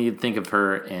 No, I mean, you'd think of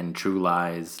her in True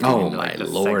Lies. Oh, my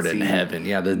Lord in heaven.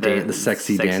 Yeah, the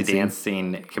sexy dance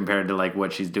scene compared to like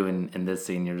what she's doing in this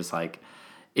scene. You're just like,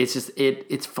 it's just,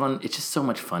 it's fun. It's just so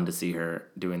much fun to see her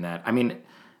doing that. I mean,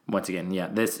 once again,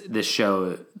 this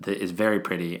show is very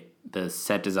pretty. The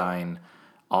set design,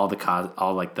 all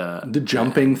the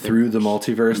jumping through the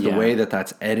multiverse, the way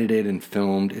that's edited and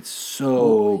filmed, it's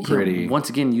so pretty. Once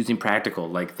again, using practical,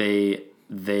 like they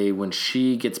when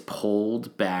she gets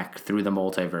pulled back through the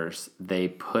multiverse, they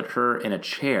put her in a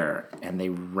chair and they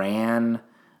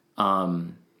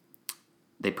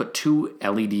put 2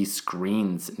 LED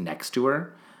screens next to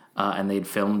her, and they'd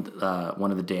filmed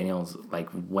one of the Daniels like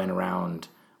went around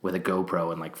with a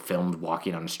GoPro and like filmed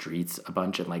walking on the streets a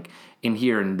bunch, and like in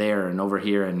here and there and over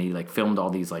here, and he like filmed all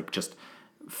these like just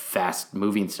fast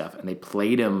moving stuff, and they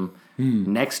played him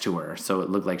next to her so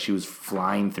it looked like she was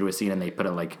flying through a scene, and they put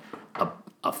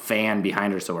a fan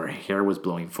behind her so her hair was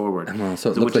blowing forward.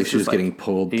 So it looked like she was getting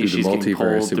pulled through the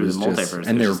multiverse. It was just,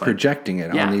 and they were projecting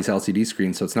it on these LCD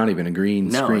screens, so it's not even a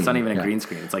green screen. No, it's not even a green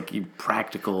screen. It's like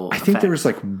practical I think there was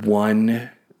like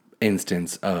one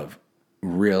instance of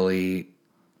really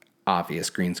obvious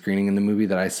green screening in the movie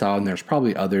that I saw, and there's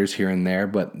probably others here and there,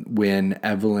 but when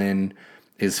Evelyn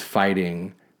is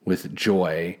fighting with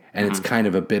Joy, and it's kind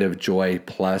of a bit of Joy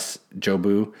plus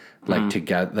Jobu, like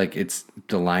together, like it's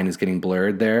the line is getting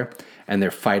blurred there, and they're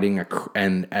fighting,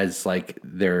 and as like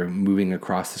they're moving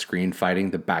across the screen fighting,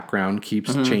 the background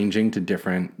keeps changing to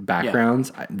different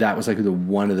backgrounds. That was like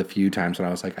one of the few times when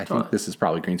I was like, I think this is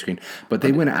probably green screen, but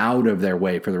they went out of their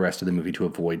way for the rest of the movie to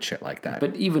avoid shit like that.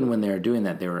 But even when they were doing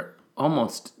that, they were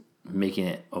almost making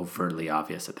it overtly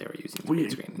obvious that they were using the green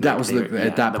screen. That was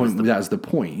that was the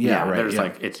point. Yeah, right. There's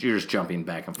like you're just jumping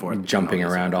back and forth, jumping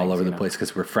around all over the place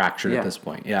because we're fractured at this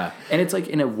point. Yeah, and it's like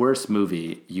in a worse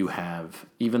movie, you have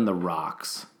even the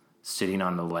rocks sitting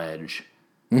on the ledge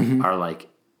are like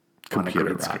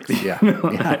computer rocks. Yeah,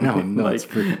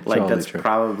 like that's true.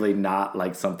 Probably not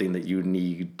like something that you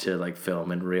need to like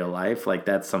film in real life. Like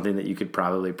that's something that you could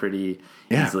probably pretty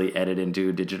easily edit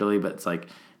into digitally, but it's like.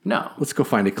 No. Let's go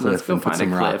find a cliff and put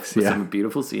some rocks. With some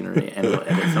beautiful scenery and we'll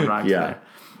edit some rocks there.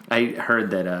 I heard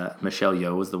that Michelle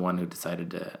Yeoh was the one who decided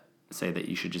to say that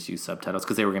you should just use subtitles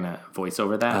because they were going to voice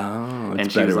over that. Oh,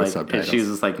 it's better with subtitles. And she was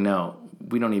just like, no,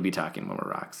 we don't need to be talking when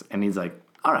we're rocks. And he's like,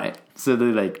 all right. So they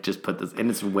like just put this, and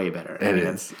it's way better.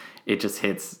 It just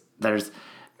hits. There's,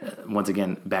 once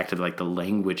again, back to like the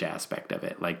language aspect of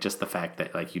it. Like just the fact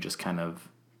that like you just kind of,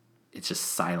 it's just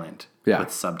silent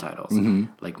with subtitles.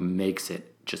 Like makes it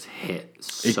just hit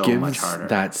so much harder.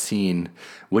 That scene,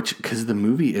 which because the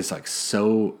movie is like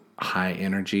so high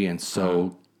energy and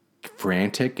so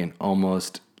frantic and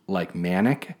almost like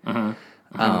manic, that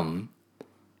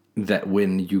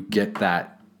when you get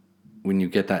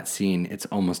that scene, it's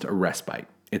almost a respite.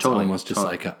 It's almost just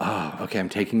like, okay, I'm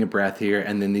taking a breath here.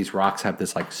 And then these rocks have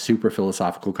this like super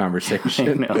philosophical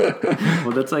conversation. I know.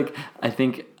 Well, that's like, I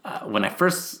think when I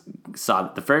first saw,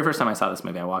 the very first time I saw this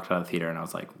movie, I walked out of the theater and I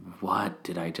was like, what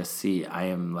did I just see? I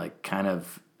am like kind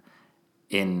of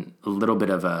in a little bit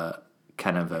of a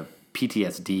kind of a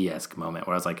PTSD-esque moment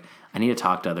where I was like, I need to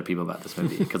talk to other people about this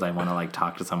movie because I want to like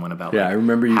talk to someone about I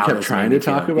remember you kept trying to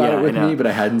talk about it with me, but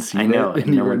I hadn't seen it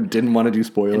and you didn't want to do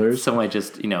spoilers. So I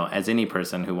just, as any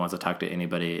person who wants to talk to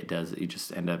anybody does, you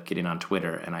just end up getting on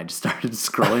Twitter, and I just started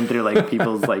scrolling through like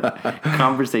people's like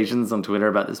conversations on Twitter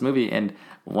about this movie, and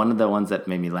one of the ones that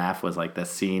made me laugh was like the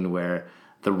scene where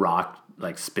The Rock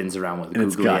like spins around with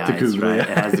googly eyes, right? It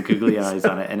has the googly eyes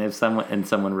on it, and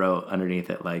someone wrote underneath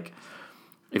it like,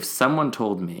 if someone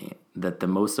told me that the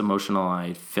most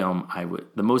emotional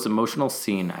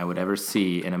scene I would ever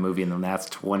see in a movie in the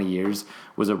last 20 years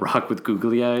was a rock with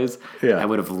googly eyes, I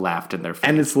would have laughed in their face.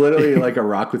 And it's literally like a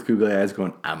rock with googly eyes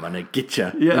going, I'm going to get you.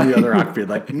 Yeah. And the other rock being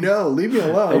like, no, leave me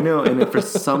alone. I know. And for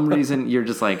some reason, you're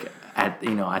just like, I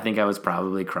think I was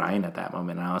probably crying at that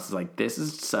moment. And I was just like, this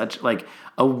is such like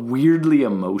a weirdly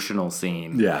emotional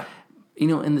scene. Yeah.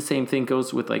 And the same thing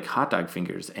goes with like hot dog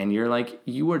fingers, and you're like,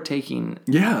 you are taking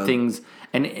things,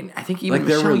 and I think even like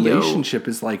their relationship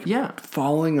is like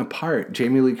falling apart.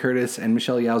 Jamie Lee Curtis and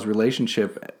Michelle Yeoh's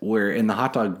relationship, where in the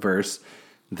hot dog verse,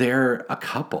 they're a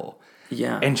couple.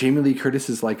 Yeah. And Jamie Lee Curtis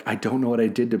is like, I don't know what I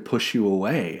did to push you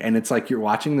away. And it's like you're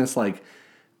watching this like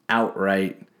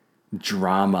outright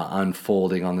drama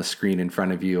unfolding on the screen in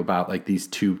front of you about like these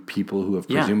two people who have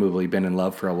presumably been in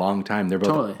love for a long time. They're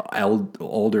both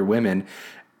older women,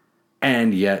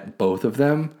 and yet both of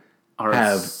them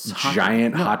have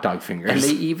giant hot dog fingers. And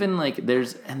they even like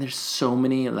there's so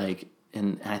many like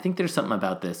and I think there's something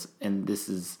about this, and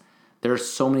there are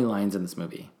so many lines in this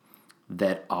movie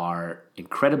that are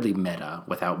incredibly meta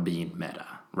without being meta,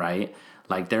 right?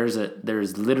 Like there's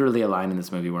literally a line in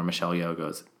this movie where Michelle Yeoh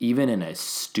goes, even in a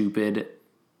stupid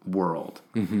world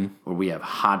where we have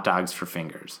hot dogs for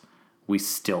fingers, we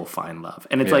still find love.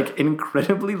 And it's like an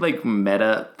incredibly like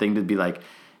meta thing to be like,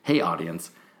 hey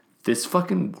audience, this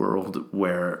fucking world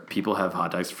where people have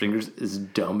hot dogs for fingers is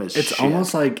dumb as shit. It's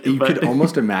almost like you could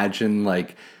almost imagine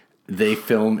like if they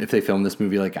film this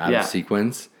movie like out of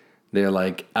sequence. They're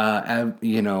like,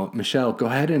 Michelle, go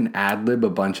ahead and ad-lib a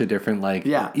bunch of different, like,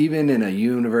 even in a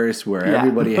universe where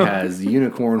everybody has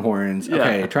unicorn horns.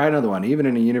 Okay, try another one. Even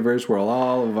in a universe where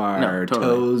all of our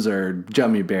toes are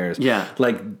gummy bears. Yeah.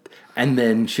 Like, and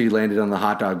then she landed on the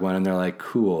hot dog one, and they're like,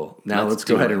 cool. Now let's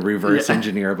go ahead and reverse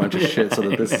engineer a bunch of shit so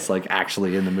that this is, like,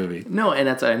 actually in the movie. No, and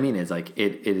that's what I mean. It's like,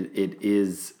 it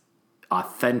is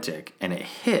authentic, and it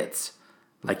hits.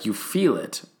 Like, you feel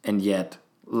it, and yet,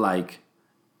 like...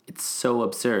 It's so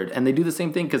absurd. And they do the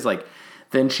same thing because, like,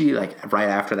 then she, like, right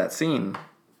after that scene,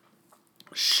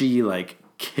 she, like,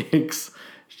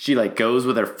 she, like, goes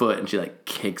with her foot and she, like,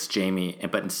 kicks Jamie.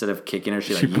 But instead of kicking her,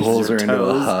 she like, pulls her into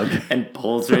a hug. And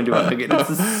pulls her into a hug. And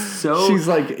it's so... She's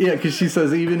like, because she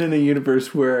says, even in a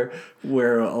universe where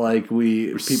like,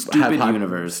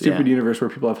 stupid universe where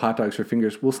people have hot dogs for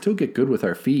fingers, we'll still get good with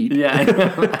our feet.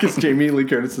 Yeah. Because Jamie Lee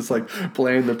Curtis is, like,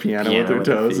 playing the piano with her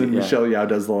toes, and Michelle Yeoh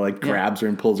does the, like, grabs her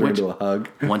and pulls her into a hug.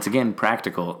 Once again,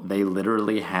 practical. They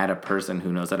literally had a person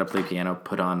who knows how to play piano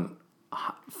put on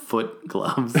foot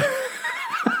gloves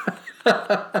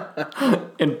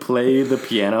and play the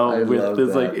piano with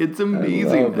this. Like, it's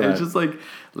amazing. It's just like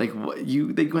what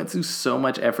they went through so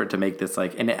much effort to make this,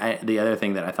 like, and the other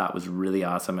thing that I thought was really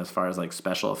awesome as far as like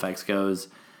special effects goes,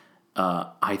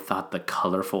 I thought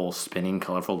the spinning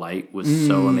colorful light was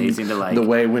so amazing to like the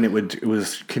way when it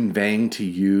was conveying to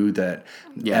you that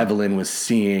Evelyn was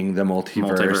seeing the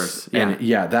multiverse. And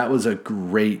that was a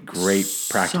great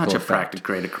practical such a effect.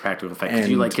 great practical effect because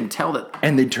you like can tell that,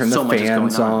 and they'd turn the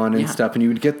fans on and stuff, and you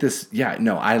would get this.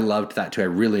 I loved that too. I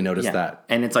really noticed that,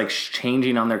 and it's like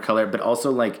changing on their color, but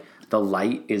also like the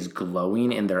light is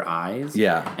glowing in their eyes.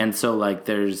 And so like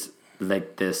there's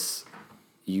like this.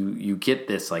 You get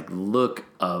this like look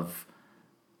of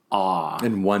awe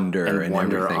and wonder and everything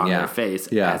on their face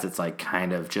as it's like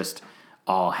kind of just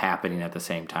all happening at the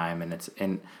same time, and it's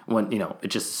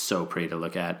just so pretty to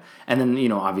look at. And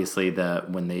then obviously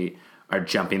when they are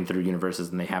jumping through universes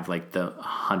and they have like the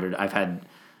 100.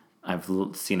 I've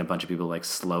seen a bunch of people like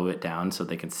slow it down so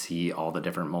they can see all the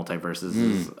different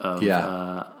multiverses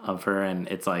of her, and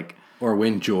it's like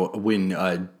when Jobu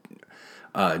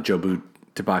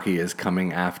Tabaki is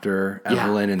coming after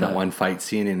Evelyn in that one fight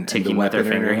scene, and the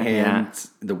weapon in her hand.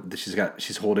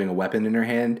 She's holding a weapon in her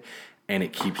hand, and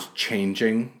it keeps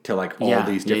changing to like all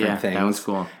these different things. That was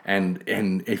cool. And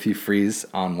if you freeze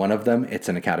on one of them, it's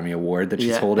an Academy Award that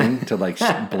she's holding to like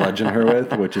bludgeon her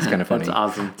with, which is kind of funny. That's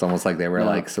awesome. It's almost like they were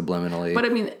like subliminally. But I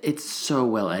mean, it's so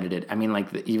well edited. I mean,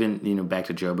 like even back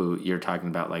to Jobu, you're talking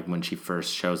about like when she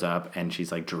first shows up and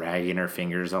she's like dragging her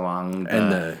fingers along,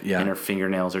 and her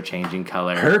fingernails are changing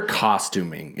color. Her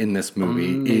costuming in this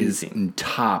movie is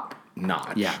top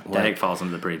notch. Yeah, that falls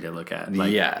into the pretty to look at.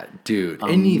 Like, dude.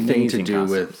 Anything to do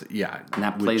with and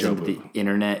that plays into the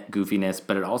internet goofiness,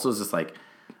 but it also is just like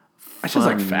it's just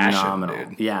like fashion,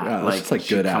 dude. Yeah, like it's like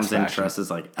she good ass comes fashion. in dressed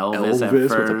as like Elvis at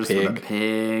first with a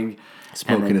pig,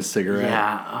 smoking a cigarette.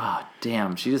 Yeah, oh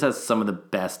damn, she just has some of the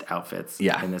best outfits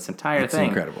in this entire thing. It's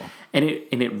incredible, and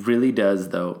it really does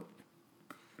though.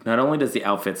 Not only does the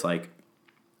outfits like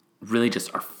really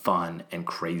just are fun and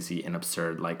crazy and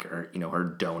absurd, like her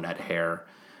donut hair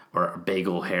or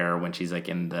bagel hair when she's like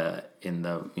in the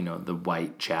the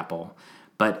white chapel,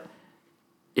 but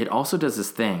it also does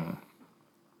this thing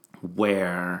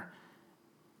where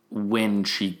when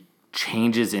she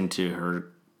changes into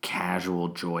her casual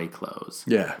joy clothes,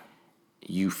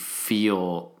 you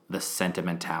feel the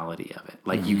sentimentality of it.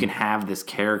 Like you can have this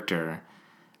character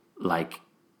like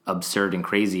absurd and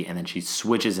crazy, and then she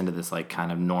switches into this like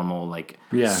kind of normal like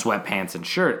sweatpants and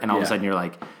shirt, and all of a sudden you're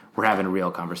like, we're having a real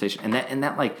conversation, and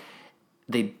that like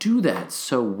they do that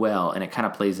so well, and it kind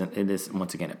of plays in this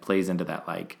once again. It plays into that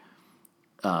like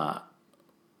the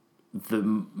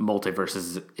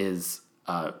multiverse is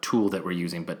a tool that we're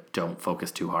using, but don't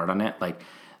focus too hard on it. Like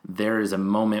there is a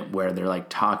moment where they're like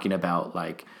talking about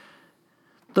like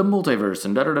the multiverse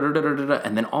and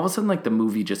and then all of a sudden like the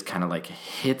movie just kind of like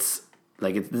hits.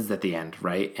 Like this is at the end,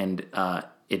 right? And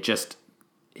it just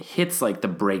hits like the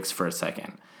brakes for a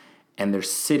second. and they're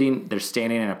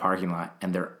standing in a parking lot,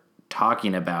 and they're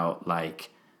talking about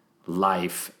like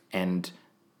life and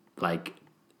like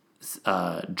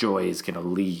Joy is gonna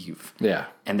leave. Yeah,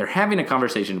 and they're having a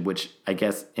conversation, which I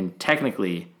guess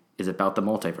technically is about the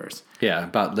multiverse. Yeah,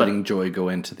 about letting Joy go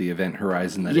into the event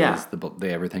horizon that is the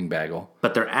everything bagel.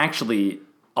 But they're actually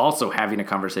also having a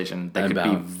conversation that could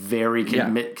be very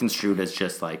construed as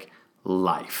just like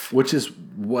life. Which is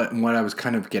what I was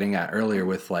kind of getting at earlier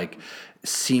with like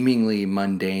seemingly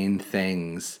mundane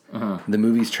things. The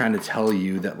movie's trying to tell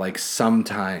you that like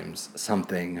sometimes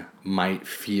something might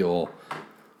feel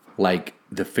like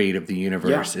the fate of the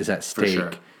universe is at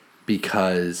stake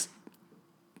because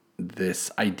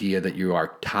this idea that you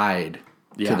are tied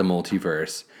to the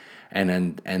multiverse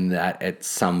and that at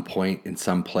some point in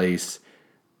some place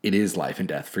it is life and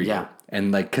death for you.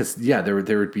 And like, cause there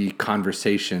would be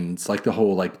conversations like the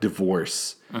whole like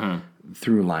divorce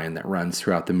through line that runs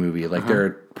throughout the movie. Like there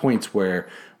are points where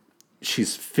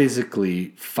she's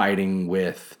physically fighting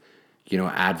with,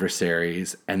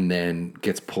 adversaries and then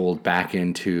gets pulled back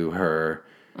into her,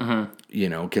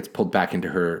 gets pulled back into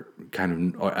her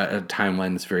kind of a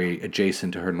timeline that's very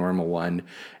adjacent to her normal one.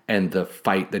 And the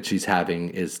fight that she's having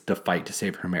is the fight to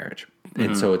save her marriage.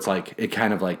 And so it's like, it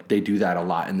kind of like, they do that a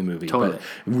lot in the movie, but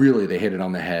really they hit it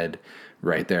on the head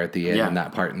right there at the end in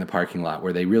that part in the parking lot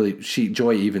where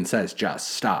Joy even says, just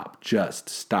stop,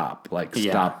 like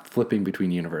stop flipping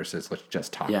between universes. Let's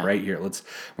just talk right here.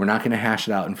 We're not going to hash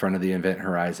it out in front of the event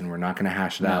horizon. We're not going to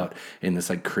hash it out in this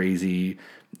like crazy,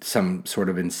 some sort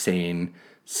of insane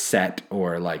set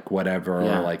or like whatever,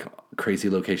 or like crazy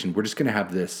location. We're just going to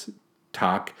have this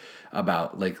talk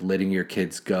about like letting your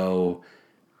kids go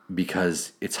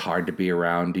because it's hard to be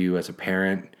around you as a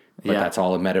parent. But that's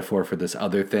all a metaphor for this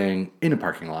other thing in a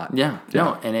parking lot. No,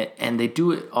 and they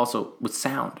do it also with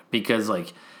sound because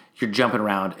like you're jumping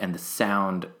around and the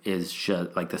sound is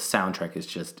just like the soundtrack is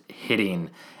just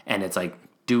hitting and it's like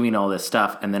doing all this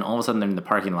stuff and then all of a sudden they're in the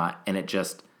parking lot and it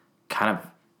just kind of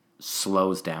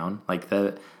slows down. Like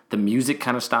the music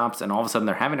kind of stops and all of a sudden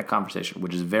they're having a conversation,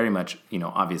 which is very much,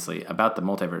 obviously about the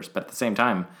multiverse, but at the same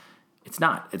time, it's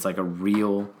not. It's like a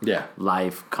real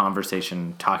life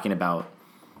conversation talking about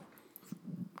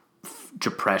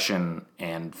depression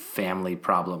and family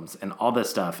problems and all this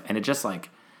stuff. And it just like,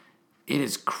 it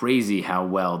is crazy how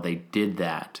well they did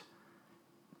that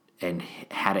and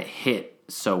had it hit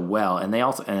so well. And they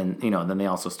also, then they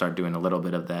also start doing a little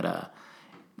bit of that.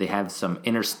 They have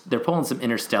they're pulling some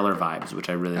Interstellar vibes, which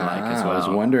I really like as well. I was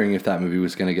wondering if that movie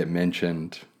was going to get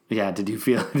mentioned. Yeah. Did you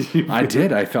feel? I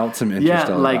did. I felt some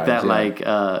Interstellar vibes. Like that, like,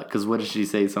 cause what did she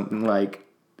say? Something like,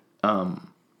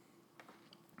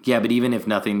 yeah, but even if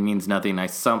nothing means nothing,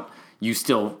 you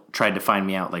still tried to find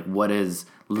me out. Like, what is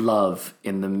love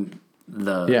in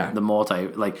the multi?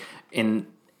 Like in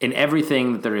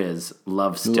everything that there is,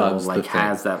 love still Love's like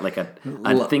has that like a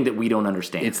thing that we don't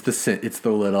understand. It's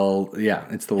the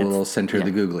little center of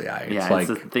the googly eye. It's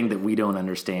the thing that we don't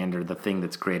understand, or the thing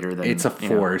that's greater than. It's a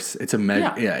force. It's a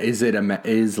measure. Yeah.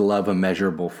 Is love a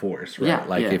measurable force?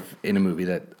 Right. If in a movie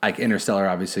that like Interstellar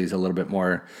obviously is a little bit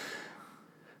more.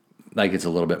 Like it's a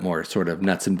little bit more sort of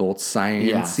nuts and bolts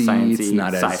sciencey. It's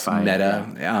not sci-fi, as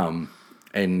meta.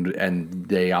 And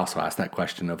they also ask that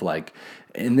question of like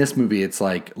in this movie, it's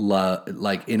like love,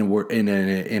 like in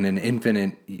an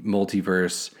infinite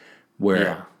multiverse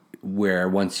where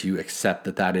once you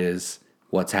accept that is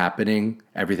what's happening,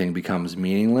 everything becomes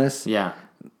meaningless. Yeah,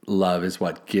 love is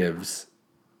what gives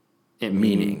it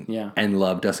meaning. Yeah, and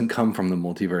love doesn't come from the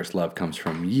multiverse. Love comes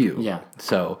from you. Yeah.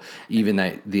 So even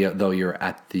though you're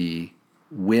at the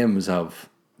whims of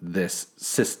this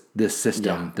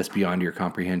system that's beyond your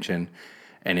comprehension,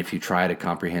 and if you try to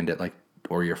comprehend it, like,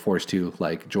 or you're forced to,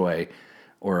 like Joy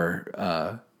or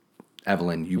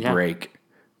Evelyn, you break.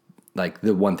 Like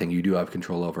the one thing you do have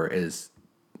control over is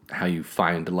how you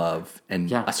find love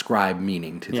and ascribe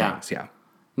meaning to things. Yeah.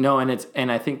 No,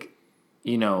 and I think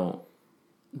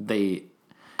they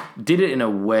did it in a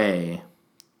way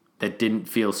that didn't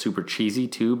feel super cheesy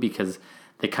too, because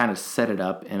they kind of set it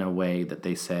up in a way that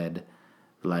they said,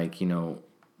 like,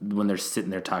 when they're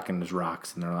sitting there talking as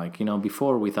rocks and they're like,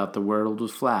 before we thought the world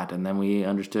was flat and then we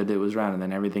understood it was round and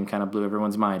then everything kind of blew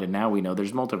everyone's mind and now we know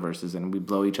there's multiverses and we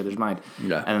blow each other's mind.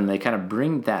 Yeah. And then they kind of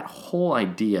bring that whole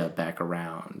idea back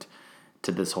around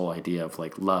to this whole idea of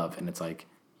like love. And it's like,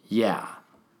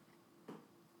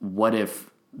 what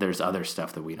if there's other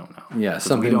stuff that we don't know? Yeah,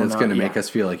 something that's going to make us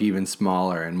feel like even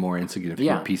smaller and more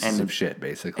insignificant pieces of shit,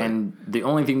 basically. And the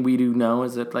only thing we do know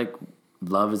is that, like,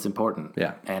 love is important.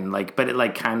 Yeah. And, like, but it,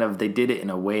 like, kind of, they did it in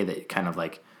a way that kind of,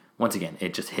 like, once again,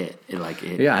 it just hit.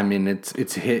 Yeah, I mean,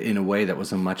 it's hit in a way that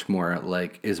was much more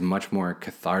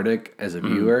cathartic as a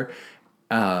viewer.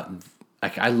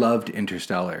 I loved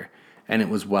Interstellar, and it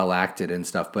was well acted and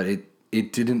stuff, but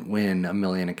it didn't win a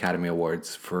million Academy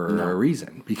Awards for a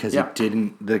reason, because it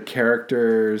didn't. The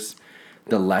characters,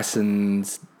 the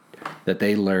lessons that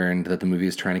they learned that the movie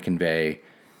is trying to convey,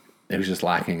 it was just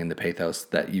lacking in the pathos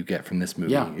that you get from this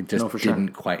movie. Yeah, it just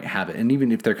didn't quite have it. And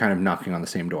even if they're kind of knocking on the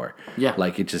same door,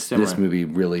 this movie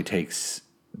really takes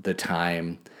the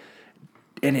time,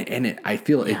 and I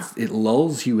feel it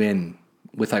lulls you in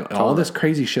with all this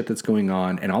crazy shit that's going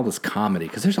on and all this comedy,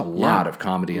 because there's a lot of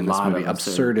comedy in this movie,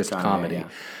 absurdist comedy.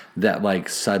 That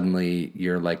suddenly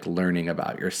you're learning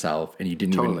about yourself, and you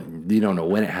you don't know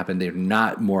when it happened. They're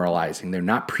not moralizing. They're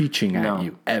not preaching at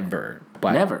you ever.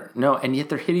 But never. No, and yet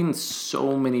they're hitting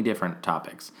so many different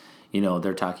topics.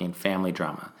 They're talking family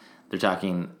drama. They're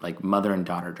talking mother and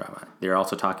daughter drama. They're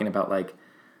also talking about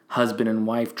husband and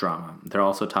wife drama. They're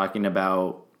also talking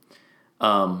about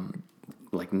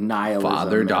nihilism,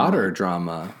 father-daughter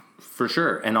drama. For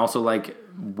sure. And also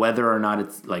whether or not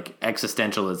it's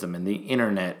existentialism and the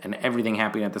internet and everything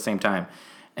happening at the same time,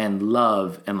 and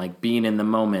love and being in the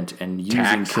moment and using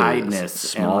taxes, kindness,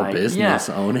 small business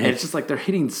owning. It's just they're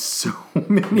hitting so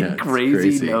many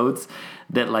crazy notes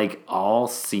that all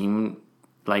seem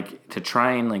to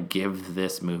try and give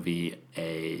this movie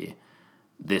a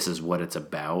 "this is what it's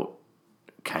about"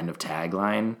 kind of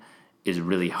tagline is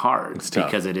really hard,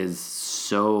 because it is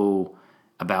so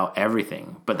about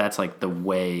everything. But that's the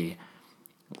way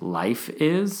life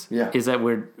is. Yeah. Is that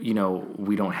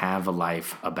we don't have a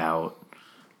life about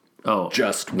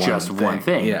just one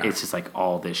thing. Yeah. It's just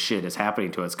all this shit is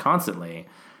happening to us constantly,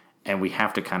 and we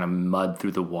have to kind of mud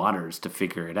through the waters to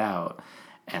figure it out.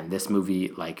 And this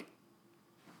movie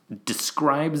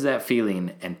describes that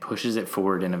feeling and pushes it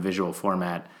forward in a visual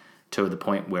format to the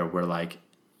point where we're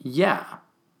yeah,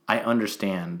 I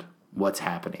understand what's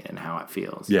happening and how it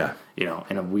feels. Yeah.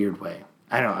 In a weird way.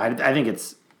 I don't know. I think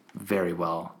it's very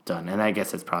well done. And I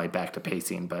guess it's probably back to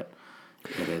pacing, but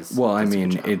it is. Well, I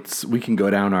mean, we can go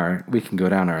down our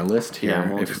list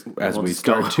here as we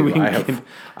start to.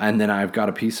 And then I've got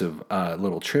a piece of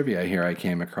little trivia here I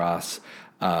came across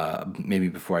maybe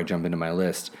before I jump into my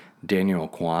list. Daniel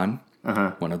Kwan,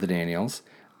 one of the Daniels,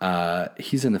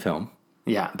 he's in the film.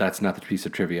 Yeah, that's not the piece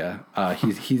of trivia.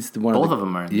 He's the one. Both of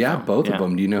them are. Both of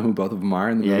them. Do you know who both of them are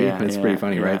in the movie? It's pretty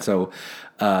funny, right? So,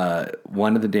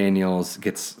 one of the Daniels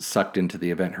gets sucked into the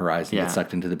Event Horizon. Gets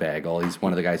sucked into the bagel. He's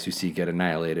one of the guys you see get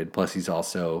annihilated. Plus, he's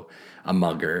also a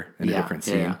mugger in a different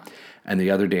scene. Yeah. And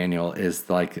the other Daniel is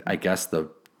I guess the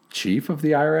chief of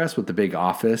the IRS with the big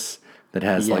office that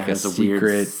has a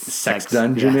secret sex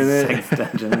dungeon in it. Sex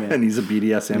dungeon, and he's a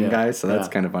BDSM guy, so that's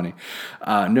kind of funny.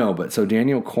 So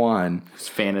Daniel Kwan, his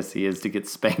fantasy is to get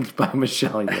spanked by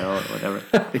Michelle Yeoh or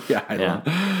whatever. I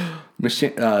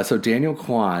know. So Daniel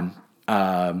Kwan,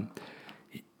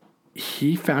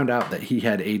 he found out that he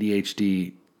had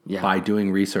ADHD by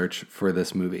doing research for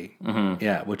this movie. Mm-hmm.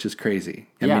 Yeah, which is crazy.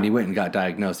 I mean, he went and got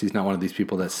diagnosed. He's not one of these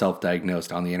people that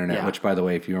self-diagnosed on the internet, which, by the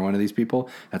way, if you're one of these people,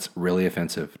 that's really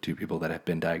offensive to people that have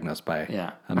been diagnosed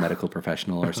by a medical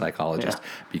professional or psychologist,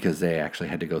 because they actually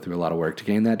had to go through a lot of work to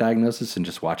gain that diagnosis, and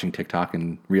just watching TikTok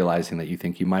and realizing that you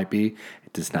think you might be,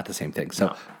 it's not the same thing.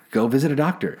 So go visit a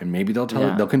doctor, and maybe they'll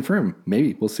they'll confirm.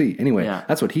 Maybe, we'll see. Anyway,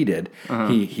 that's what he did.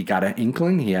 He got an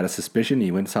inkling. He had a suspicion.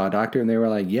 He went and saw a doctor, and they were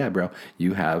like, "Yeah, bro,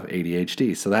 you have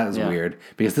ADHD." So that was weird,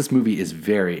 because this movie is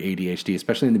very ADHD,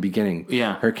 especially in the beginning.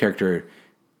 Yeah, her character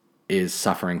is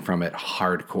suffering from it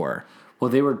hardcore. Well,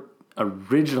 they were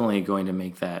originally going to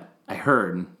make that. I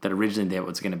heard that originally that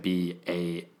was going to be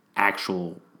a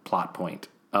actual plot point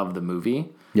of the movie.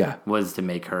 Yeah, was to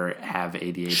make her have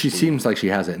ADHD. She seems like she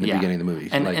has it in the beginning of the movie,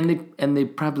 and they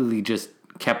probably just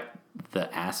kept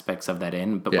the aspects of that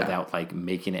in, but without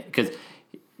making it, because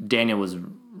Daniel was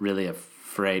really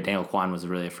afraid. Daniel Kwan was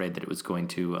really afraid that it was going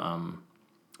to,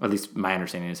 at least my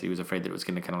understanding is he was afraid that it was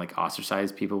going to kind of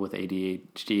ostracise people with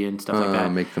ADHD and stuff like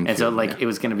that. Make them, and feel, so it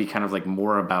was going to be kind of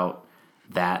more about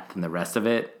that than the rest of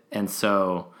it, and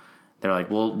so. They're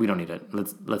like, well, we don't need it.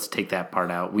 Let's take that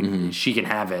part out. She can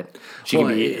have it. She can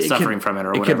be suffering from it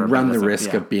or whatever. It could run the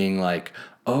risk of being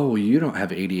oh, you don't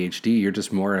have ADHD. You're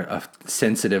just more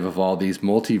sensitive of all these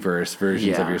multiverse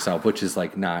versions of yourself, which is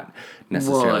not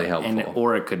necessarily helpful.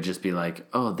 Or it could just be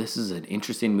oh, this is an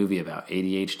interesting movie about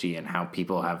ADHD and how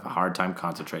people have a hard time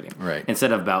concentrating. Right.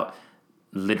 Instead of about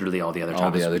literally all the other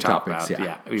topics we talked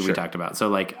about. We talked about.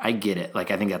 So I get it. I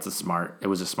think it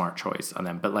was a smart choice on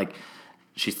them. But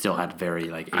she still had very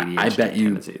ADHD I bet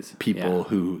tendencies. People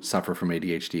who suffer from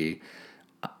ADHD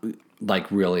like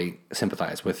really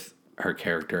sympathize with her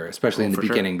character, especially in the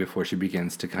beginning before she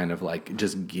begins to kind of like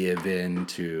just give in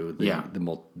to the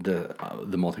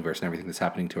multiverse and everything that's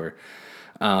happening to her.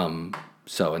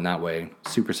 So in that way,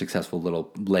 super successful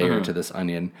little layer to this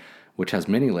onion, which has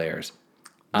many layers.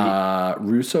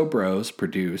 Russo Bros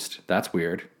produced. That's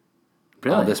weird.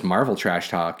 Really? All this Marvel trash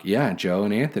talk. Yeah, Joe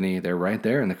and Anthony, they're right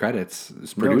there in the credits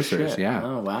as producers. No, yeah.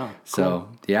 Oh, wow. So,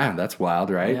 yeah, that's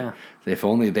wild, right? Yeah. If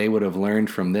only they would have learned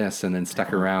from this and then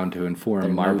stuck around to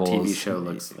inform Marvel's... Their TV show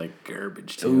looks like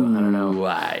garbage, too. Ooh, I don't know.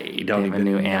 I don't even... a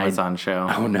new Amazon show.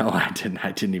 Oh, no, I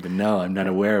didn't even know. I'm not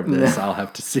aware of this. I'll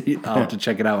have to see. I'll have to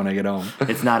check it out when I get home.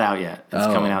 It's not out yet. It's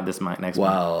coming out next month.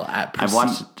 Well,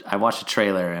 I watched a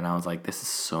trailer and I was like, this is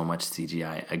so much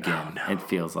CGI again. Oh, no. It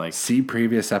feels like... See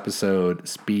previous episode,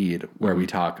 Speed, where we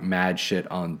talk mad shit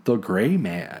on The Gray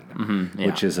Man,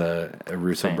 which is a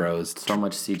Russo Bros. So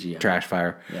much CGI. Trash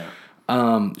fire. Yeah.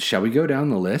 Shall we go down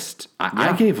the list?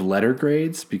 I gave letter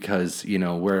grades because, you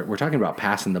know, we're talking about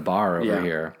passing the bar over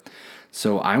here.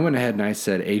 So I went ahead and I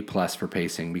said A+ for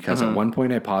pacing because at one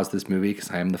point I paused this movie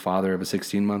because I am the father of a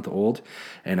 16-month-old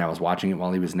and I was watching it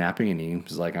while he was napping and he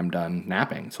was like, I'm done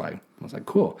napping. So I was like,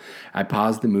 cool. I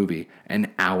paused the movie.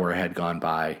 An hour had gone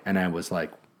by and I was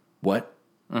like, what?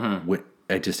 What?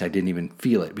 I didn't even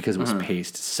feel it because it was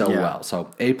paced so well.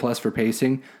 So A+ for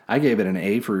pacing. I gave it an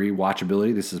A for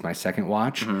rewatchability. This is my second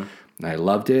watch. And I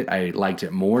loved it. I liked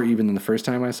it more even than the first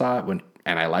time I saw it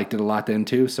and I liked it a lot then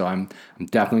too. So I'm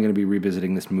definitely going to be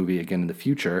revisiting this movie again in the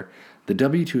future. The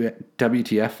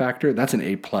WTF factor, that's an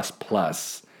A++.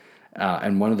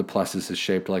 And one of the pluses is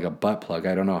shaped like a butt plug.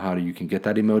 I don't know how you can get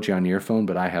that emoji on your phone,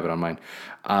 but I have it on mine.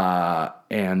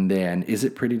 And then is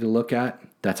it pretty to look at?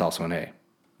 That's also an A.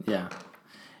 Yeah.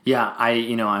 Yeah,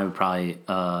 I would probably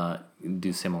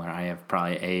do similar. I have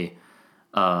probably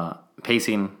a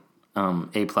pacing,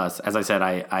 A+. As I said,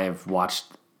 I have watched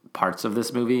parts of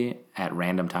this movie at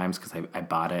random times because I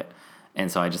bought it.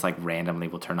 And so I just like randomly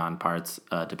will turn on parts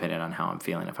depending on how I'm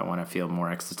feeling. If I want to feel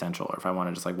more existential or if I want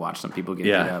to just like watch some people get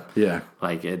beat up. Yeah.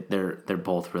 Like they're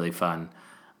both really fun.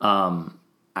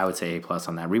 I would say A+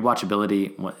 on that.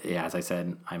 Rewatchability, as I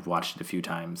said, I've watched it a few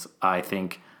times. I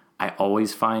think I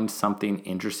always find something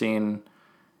interesting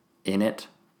in it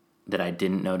that I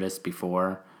didn't notice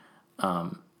before.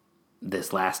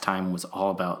 This last time was all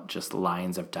about just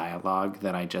lines of dialogue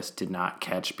that I just did not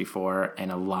catch before.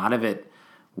 And a lot of it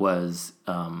was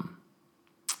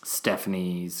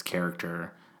Stephanie's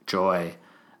character, Joy.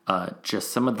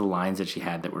 Just some of the lines that she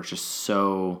had that were just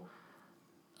so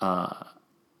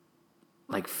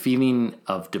like feeling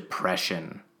of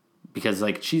depression. Because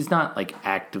like she's not like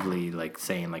actively like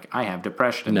saying like I have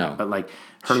depression, but like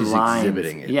her she's lines,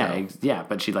 exhibiting it. Yeah.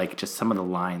 But she like just some of the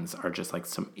lines are just like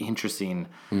some interesting,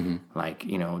 like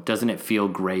doesn't it feel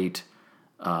great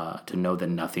to know that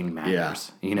nothing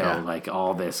matters? Like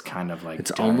all this kind of like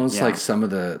it's almost like some of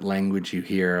the language you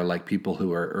hear like people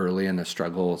who are early in the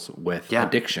struggles with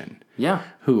addiction,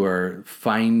 who are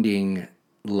finding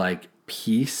like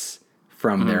peace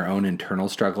from their own internal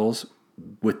struggles.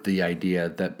 With the idea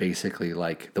that basically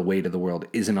like the weight of the world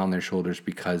isn't on their shoulders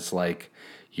because like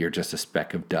you're just a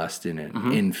speck of dust in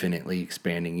an infinitely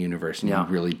expanding universe and you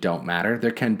really don't matter. There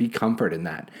can be comfort in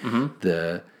that.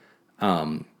 The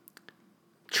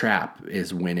trap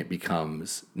is when it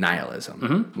becomes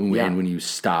nihilism and when you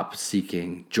stop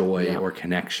seeking joy or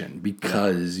connection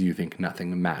because you think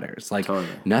nothing matters. Like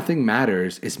nothing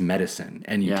matters is medicine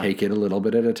and you take it a little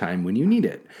bit at a time when you need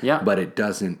it. But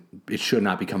it should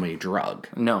not become a drug.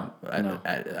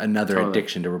 Another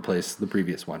addiction to replace the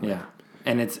previous one.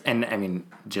 And I mean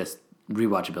just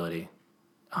rewatchability.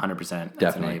 100%.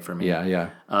 That's an A for me. The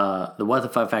what the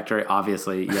fuck factor,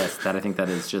 obviously, yes. That I think that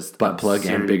is just butt plug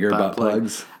and bigger butt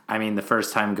plugs. I mean, the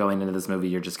first time going into this movie,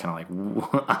 you're just kind of like,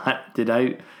 what?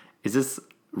 Is this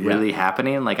really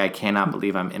happening? Like, I cannot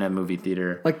believe I'm in a movie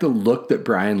theater. Like the look that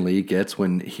Brian Lee gets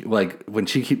when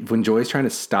Joy's trying to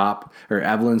stop, or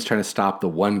Evelyn's trying to stop the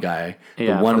one guy,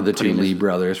 one of the two Lee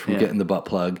brothers from getting the butt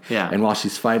plug. And while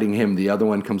she's fighting him, the other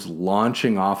one comes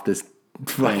launching off this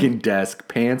fucking desk,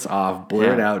 pants off,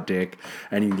 blurred out dick,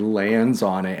 and he lands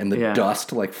on it, and the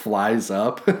dust like flies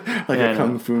up like a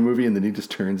kung fu movie, and then he just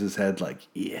turns his head like,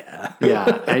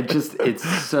 it's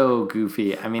so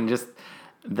goofy. I mean, just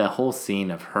the whole scene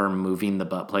of her moving the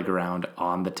butt plug around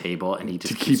on the table, and he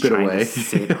just keeps trying to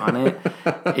sit on it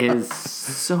is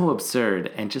so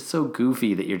absurd and just so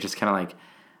goofy that you're just kind of like,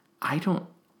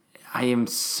 I am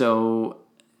so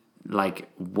like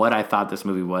what I thought this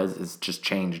movie was is just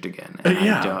changed again.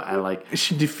 And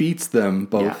she defeats them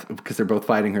both because they're both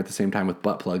fighting her at the same time with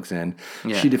butt plugs in.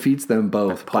 Yeah. She defeats them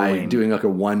both by doing like a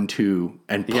 1-2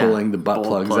 and pulling the butt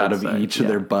plugs out of each of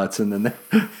their butts, and then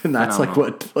and that's like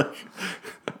what.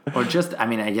 Or just, I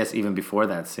mean, I guess even before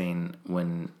that scene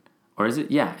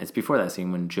it's before that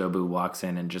scene when Jobu walks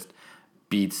in and just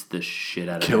beats the shit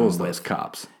out of kills those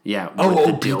cops. Yeah.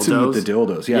 Beats him with the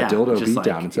dildos. Yeah, dildo beat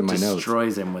down. It's in my notes.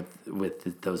 Destroys him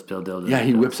with those dildos. Yeah,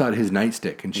 he whips out his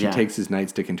nightstick, and she takes his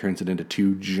nightstick and turns it into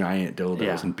 2 giant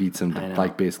dildos and beats him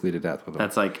like basically to death with them.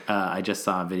 That's like I just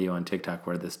saw a video on TikTok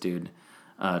where this dude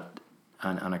on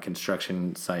a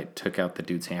construction site took out the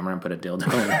dude's hammer and put a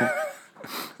dildo in it.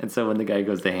 And so when the guy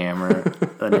goes to hammer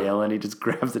a nail and he just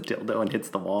grabs the dildo and hits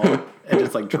the wall and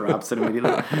just like drops it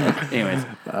immediately. Anyways,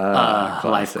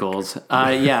 life goals.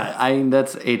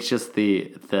 It's just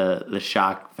the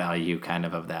shock value kind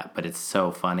of that, but it's so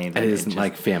funny that it isn't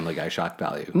like Family Guy shock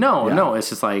value. No, it's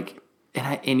just like,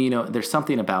 and you know, there's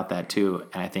something about that too.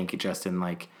 And I think just in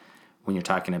like when you're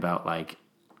talking about like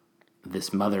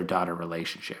this mother-daughter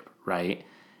relationship, right?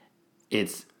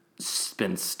 It's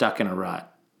been stuck in a rut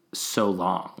so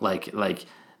long, like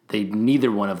they neither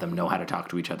one of them know how to talk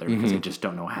to each other because they just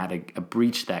don't know how to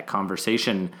breach that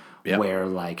conversation where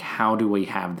like how do we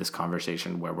have this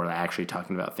conversation where we're actually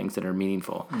talking about things that are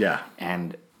meaningful.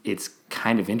 And it's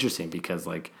kind of interesting because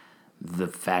like the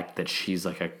fact that she's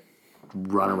like a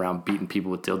run around beating people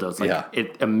with dildos, like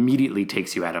it immediately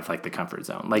takes you out of like the comfort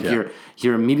zone, like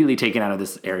you're immediately taken out of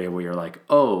this area where you're like,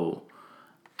 oh,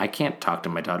 I can't talk to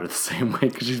my daughter the same way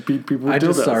because she's beat people with dildos. I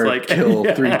just saw her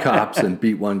kill 3 cops and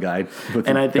beat one guy with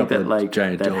and I think that like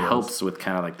that dildos. Helps with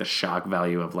kind of like the shock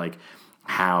value of like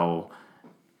how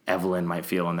Evelyn might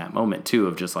feel in that moment too,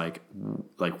 of just like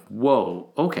whoa,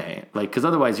 okay, like because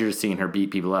otherwise you're just seeing her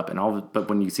beat people up but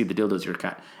when you see the dildos, you're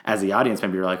kind of, as the audience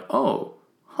member, you're like, oh,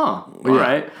 all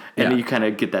right, and you kind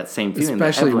of get that same feeling,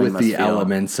 especially with the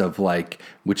elements of like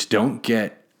which don't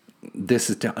get.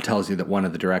 This tells you that one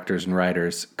of the directors and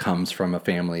writers comes from a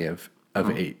family of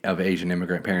Asian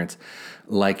immigrant parents.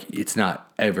 Like it's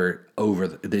not ever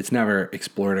it's never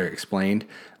explored or explained,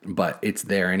 but it's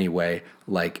there anyway.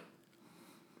 Like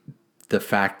the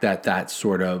fact that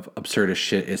sort of absurdist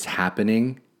shit is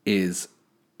happening is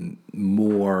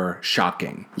more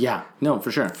shocking. Yeah, no,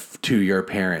 for sure. To your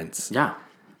parents. Yeah.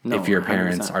 No, if your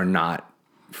parents 100%. Are not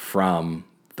from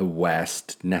the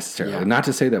West necessarily. Not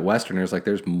to say that Westerners, like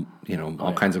there's, you know,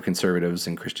 all kinds of conservatives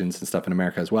and Christians and stuff in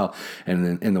America as well,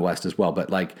 and in the West as well. But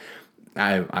like,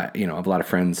 I you know, have a lot of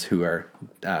friends who are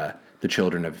the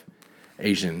children of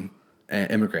Asian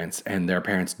immigrants, and their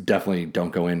parents definitely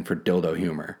don't go in for dildo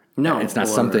humor. No, it's not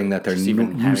something that they're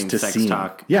used to seeing.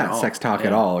 Sex talk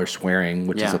at all, or swearing,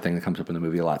 which is a thing that comes up in the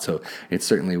movie a lot. So it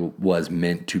certainly was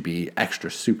meant to be extra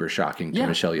super shocking to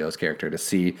Michelle Yeoh's character to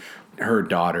see her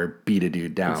daughter beat a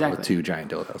dude down with 2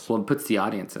 giant dildos. Well, it puts the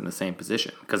audience in the same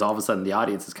position because all of a sudden the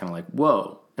audience is kind of like,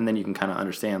 whoa, and then you can kind of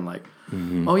understand like,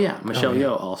 oh yeah, Michelle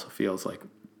Yeoh also feels like,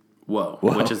 whoa,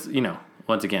 which is, you know.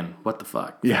 Once again, what the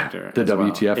fuck factor. The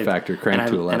WTF factor cranked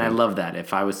to 11. And I love that.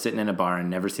 If I was sitting in a bar and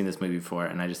never seen this movie before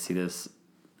and I just see this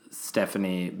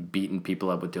Stephanie beating people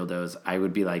up with dildos, I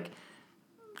would be like,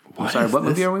 I'm sorry, what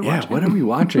movie are we watching? Yeah, what are we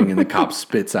watching? And the cop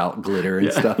spits out glitter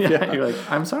and stuff. Yeah, you're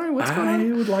like, I'm sorry, what's going on?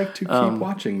 I would like to keep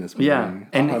watching this movie. Yeah,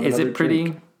 and is it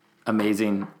pretty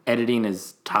amazing? Editing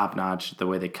is top notch. The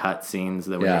way they cut scenes,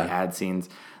 the way they add scenes,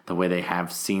 the way they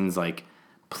have scenes like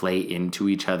play into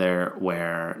each other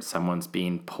where someone's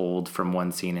being pulled from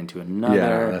one scene into another.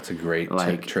 Yeah, that's a great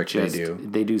trick they do.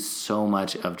 They do so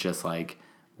much of just like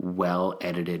well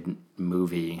edited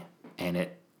movie, and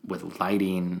it with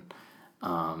lighting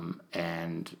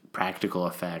and practical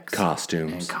effects,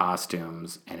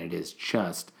 costumes, and it is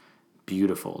just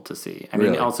beautiful to see. I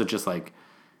mean, also just like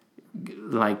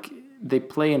they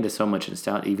play into so much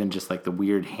nostalgia, even just like the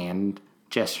weird hand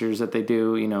gestures that they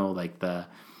do, you know, like the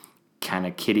kind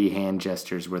of kitty hand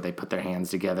gestures where they put their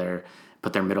hands together,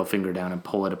 put their middle finger down and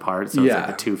pull it apart. So it's like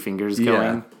the 2 fingers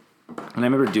going. And I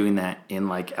remember doing that in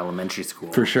like elementary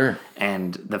school. For sure.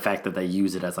 And the fact that they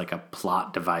use it as like a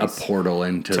plot device. A portal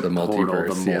into the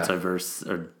multiverse. The multiverse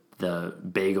or the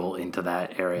bagel into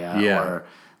that area. Or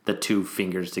the 2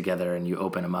 fingers together and you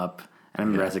open them up. I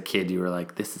remember as a kid, you were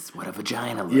like, "This is what a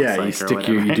vagina looks like." Yeah, you stick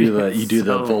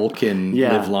the Vulcan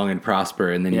live long and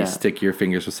prosper, and then you stick your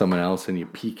fingers with someone else, and you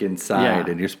peek inside,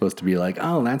 and you're supposed to be like,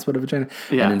 "Oh, that's what a vagina."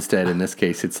 Yeah. And instead, in this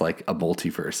case, it's like a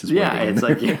multiverse. It's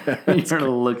like you're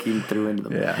looking through into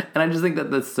them. Yeah. And I just think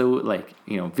that that's so like,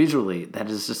 you know, visually, that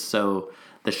is just so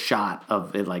the shot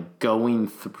of it like going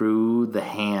through the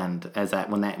hand as that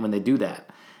when they do that.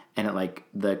 and it like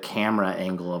the camera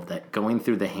angle of that going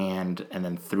through the hand and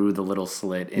then through the little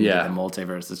slit into the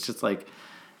multiverse. It's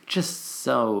just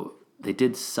so they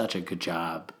did such a good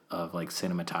job of like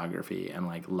cinematography and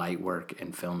like light work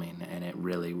and filming, and it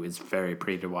really was very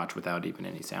pretty to watch without even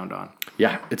any sound on.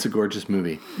 Yeah, it's a gorgeous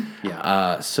movie.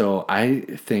 Yeah. So I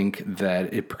think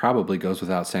that it probably goes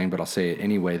without saying, but I'll say it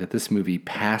anyway, that this movie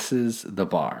passes the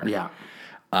bar. Yeah.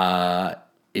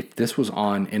 If this was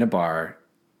on in a bar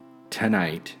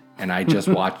tonight and I just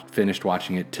finished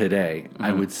watching it today,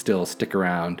 I would still stick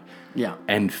around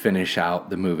and finish out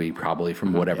the movie probably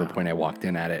from whatever point I walked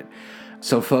in at it.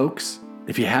 So folks,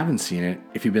 if you haven't seen it,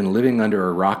 if you've been living under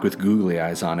a rock with googly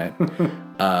eyes on it,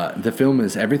 the film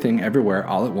is Everything Everywhere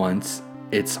All at Once.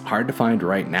 It's hard to find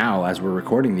right now as we're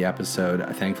recording the episode.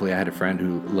 Thankfully, I had a friend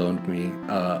who loaned me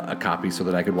a copy so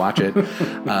that I could watch it.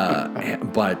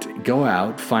 But go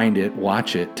out, find it,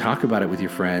 watch it, talk about it with your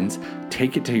friends,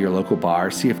 take it to your local bar,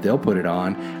 see if they'll put it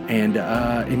on, and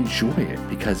enjoy it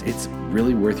because it's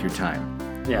really worth your time.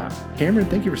 Yeah. Cameron,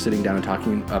 thank you for sitting down and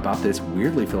talking about this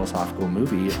weirdly philosophical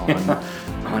movie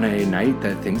on a night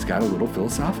that things got a little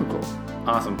philosophical.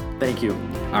 Awesome. Thank you.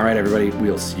 All right, everybody.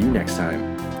 We'll see you next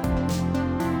time.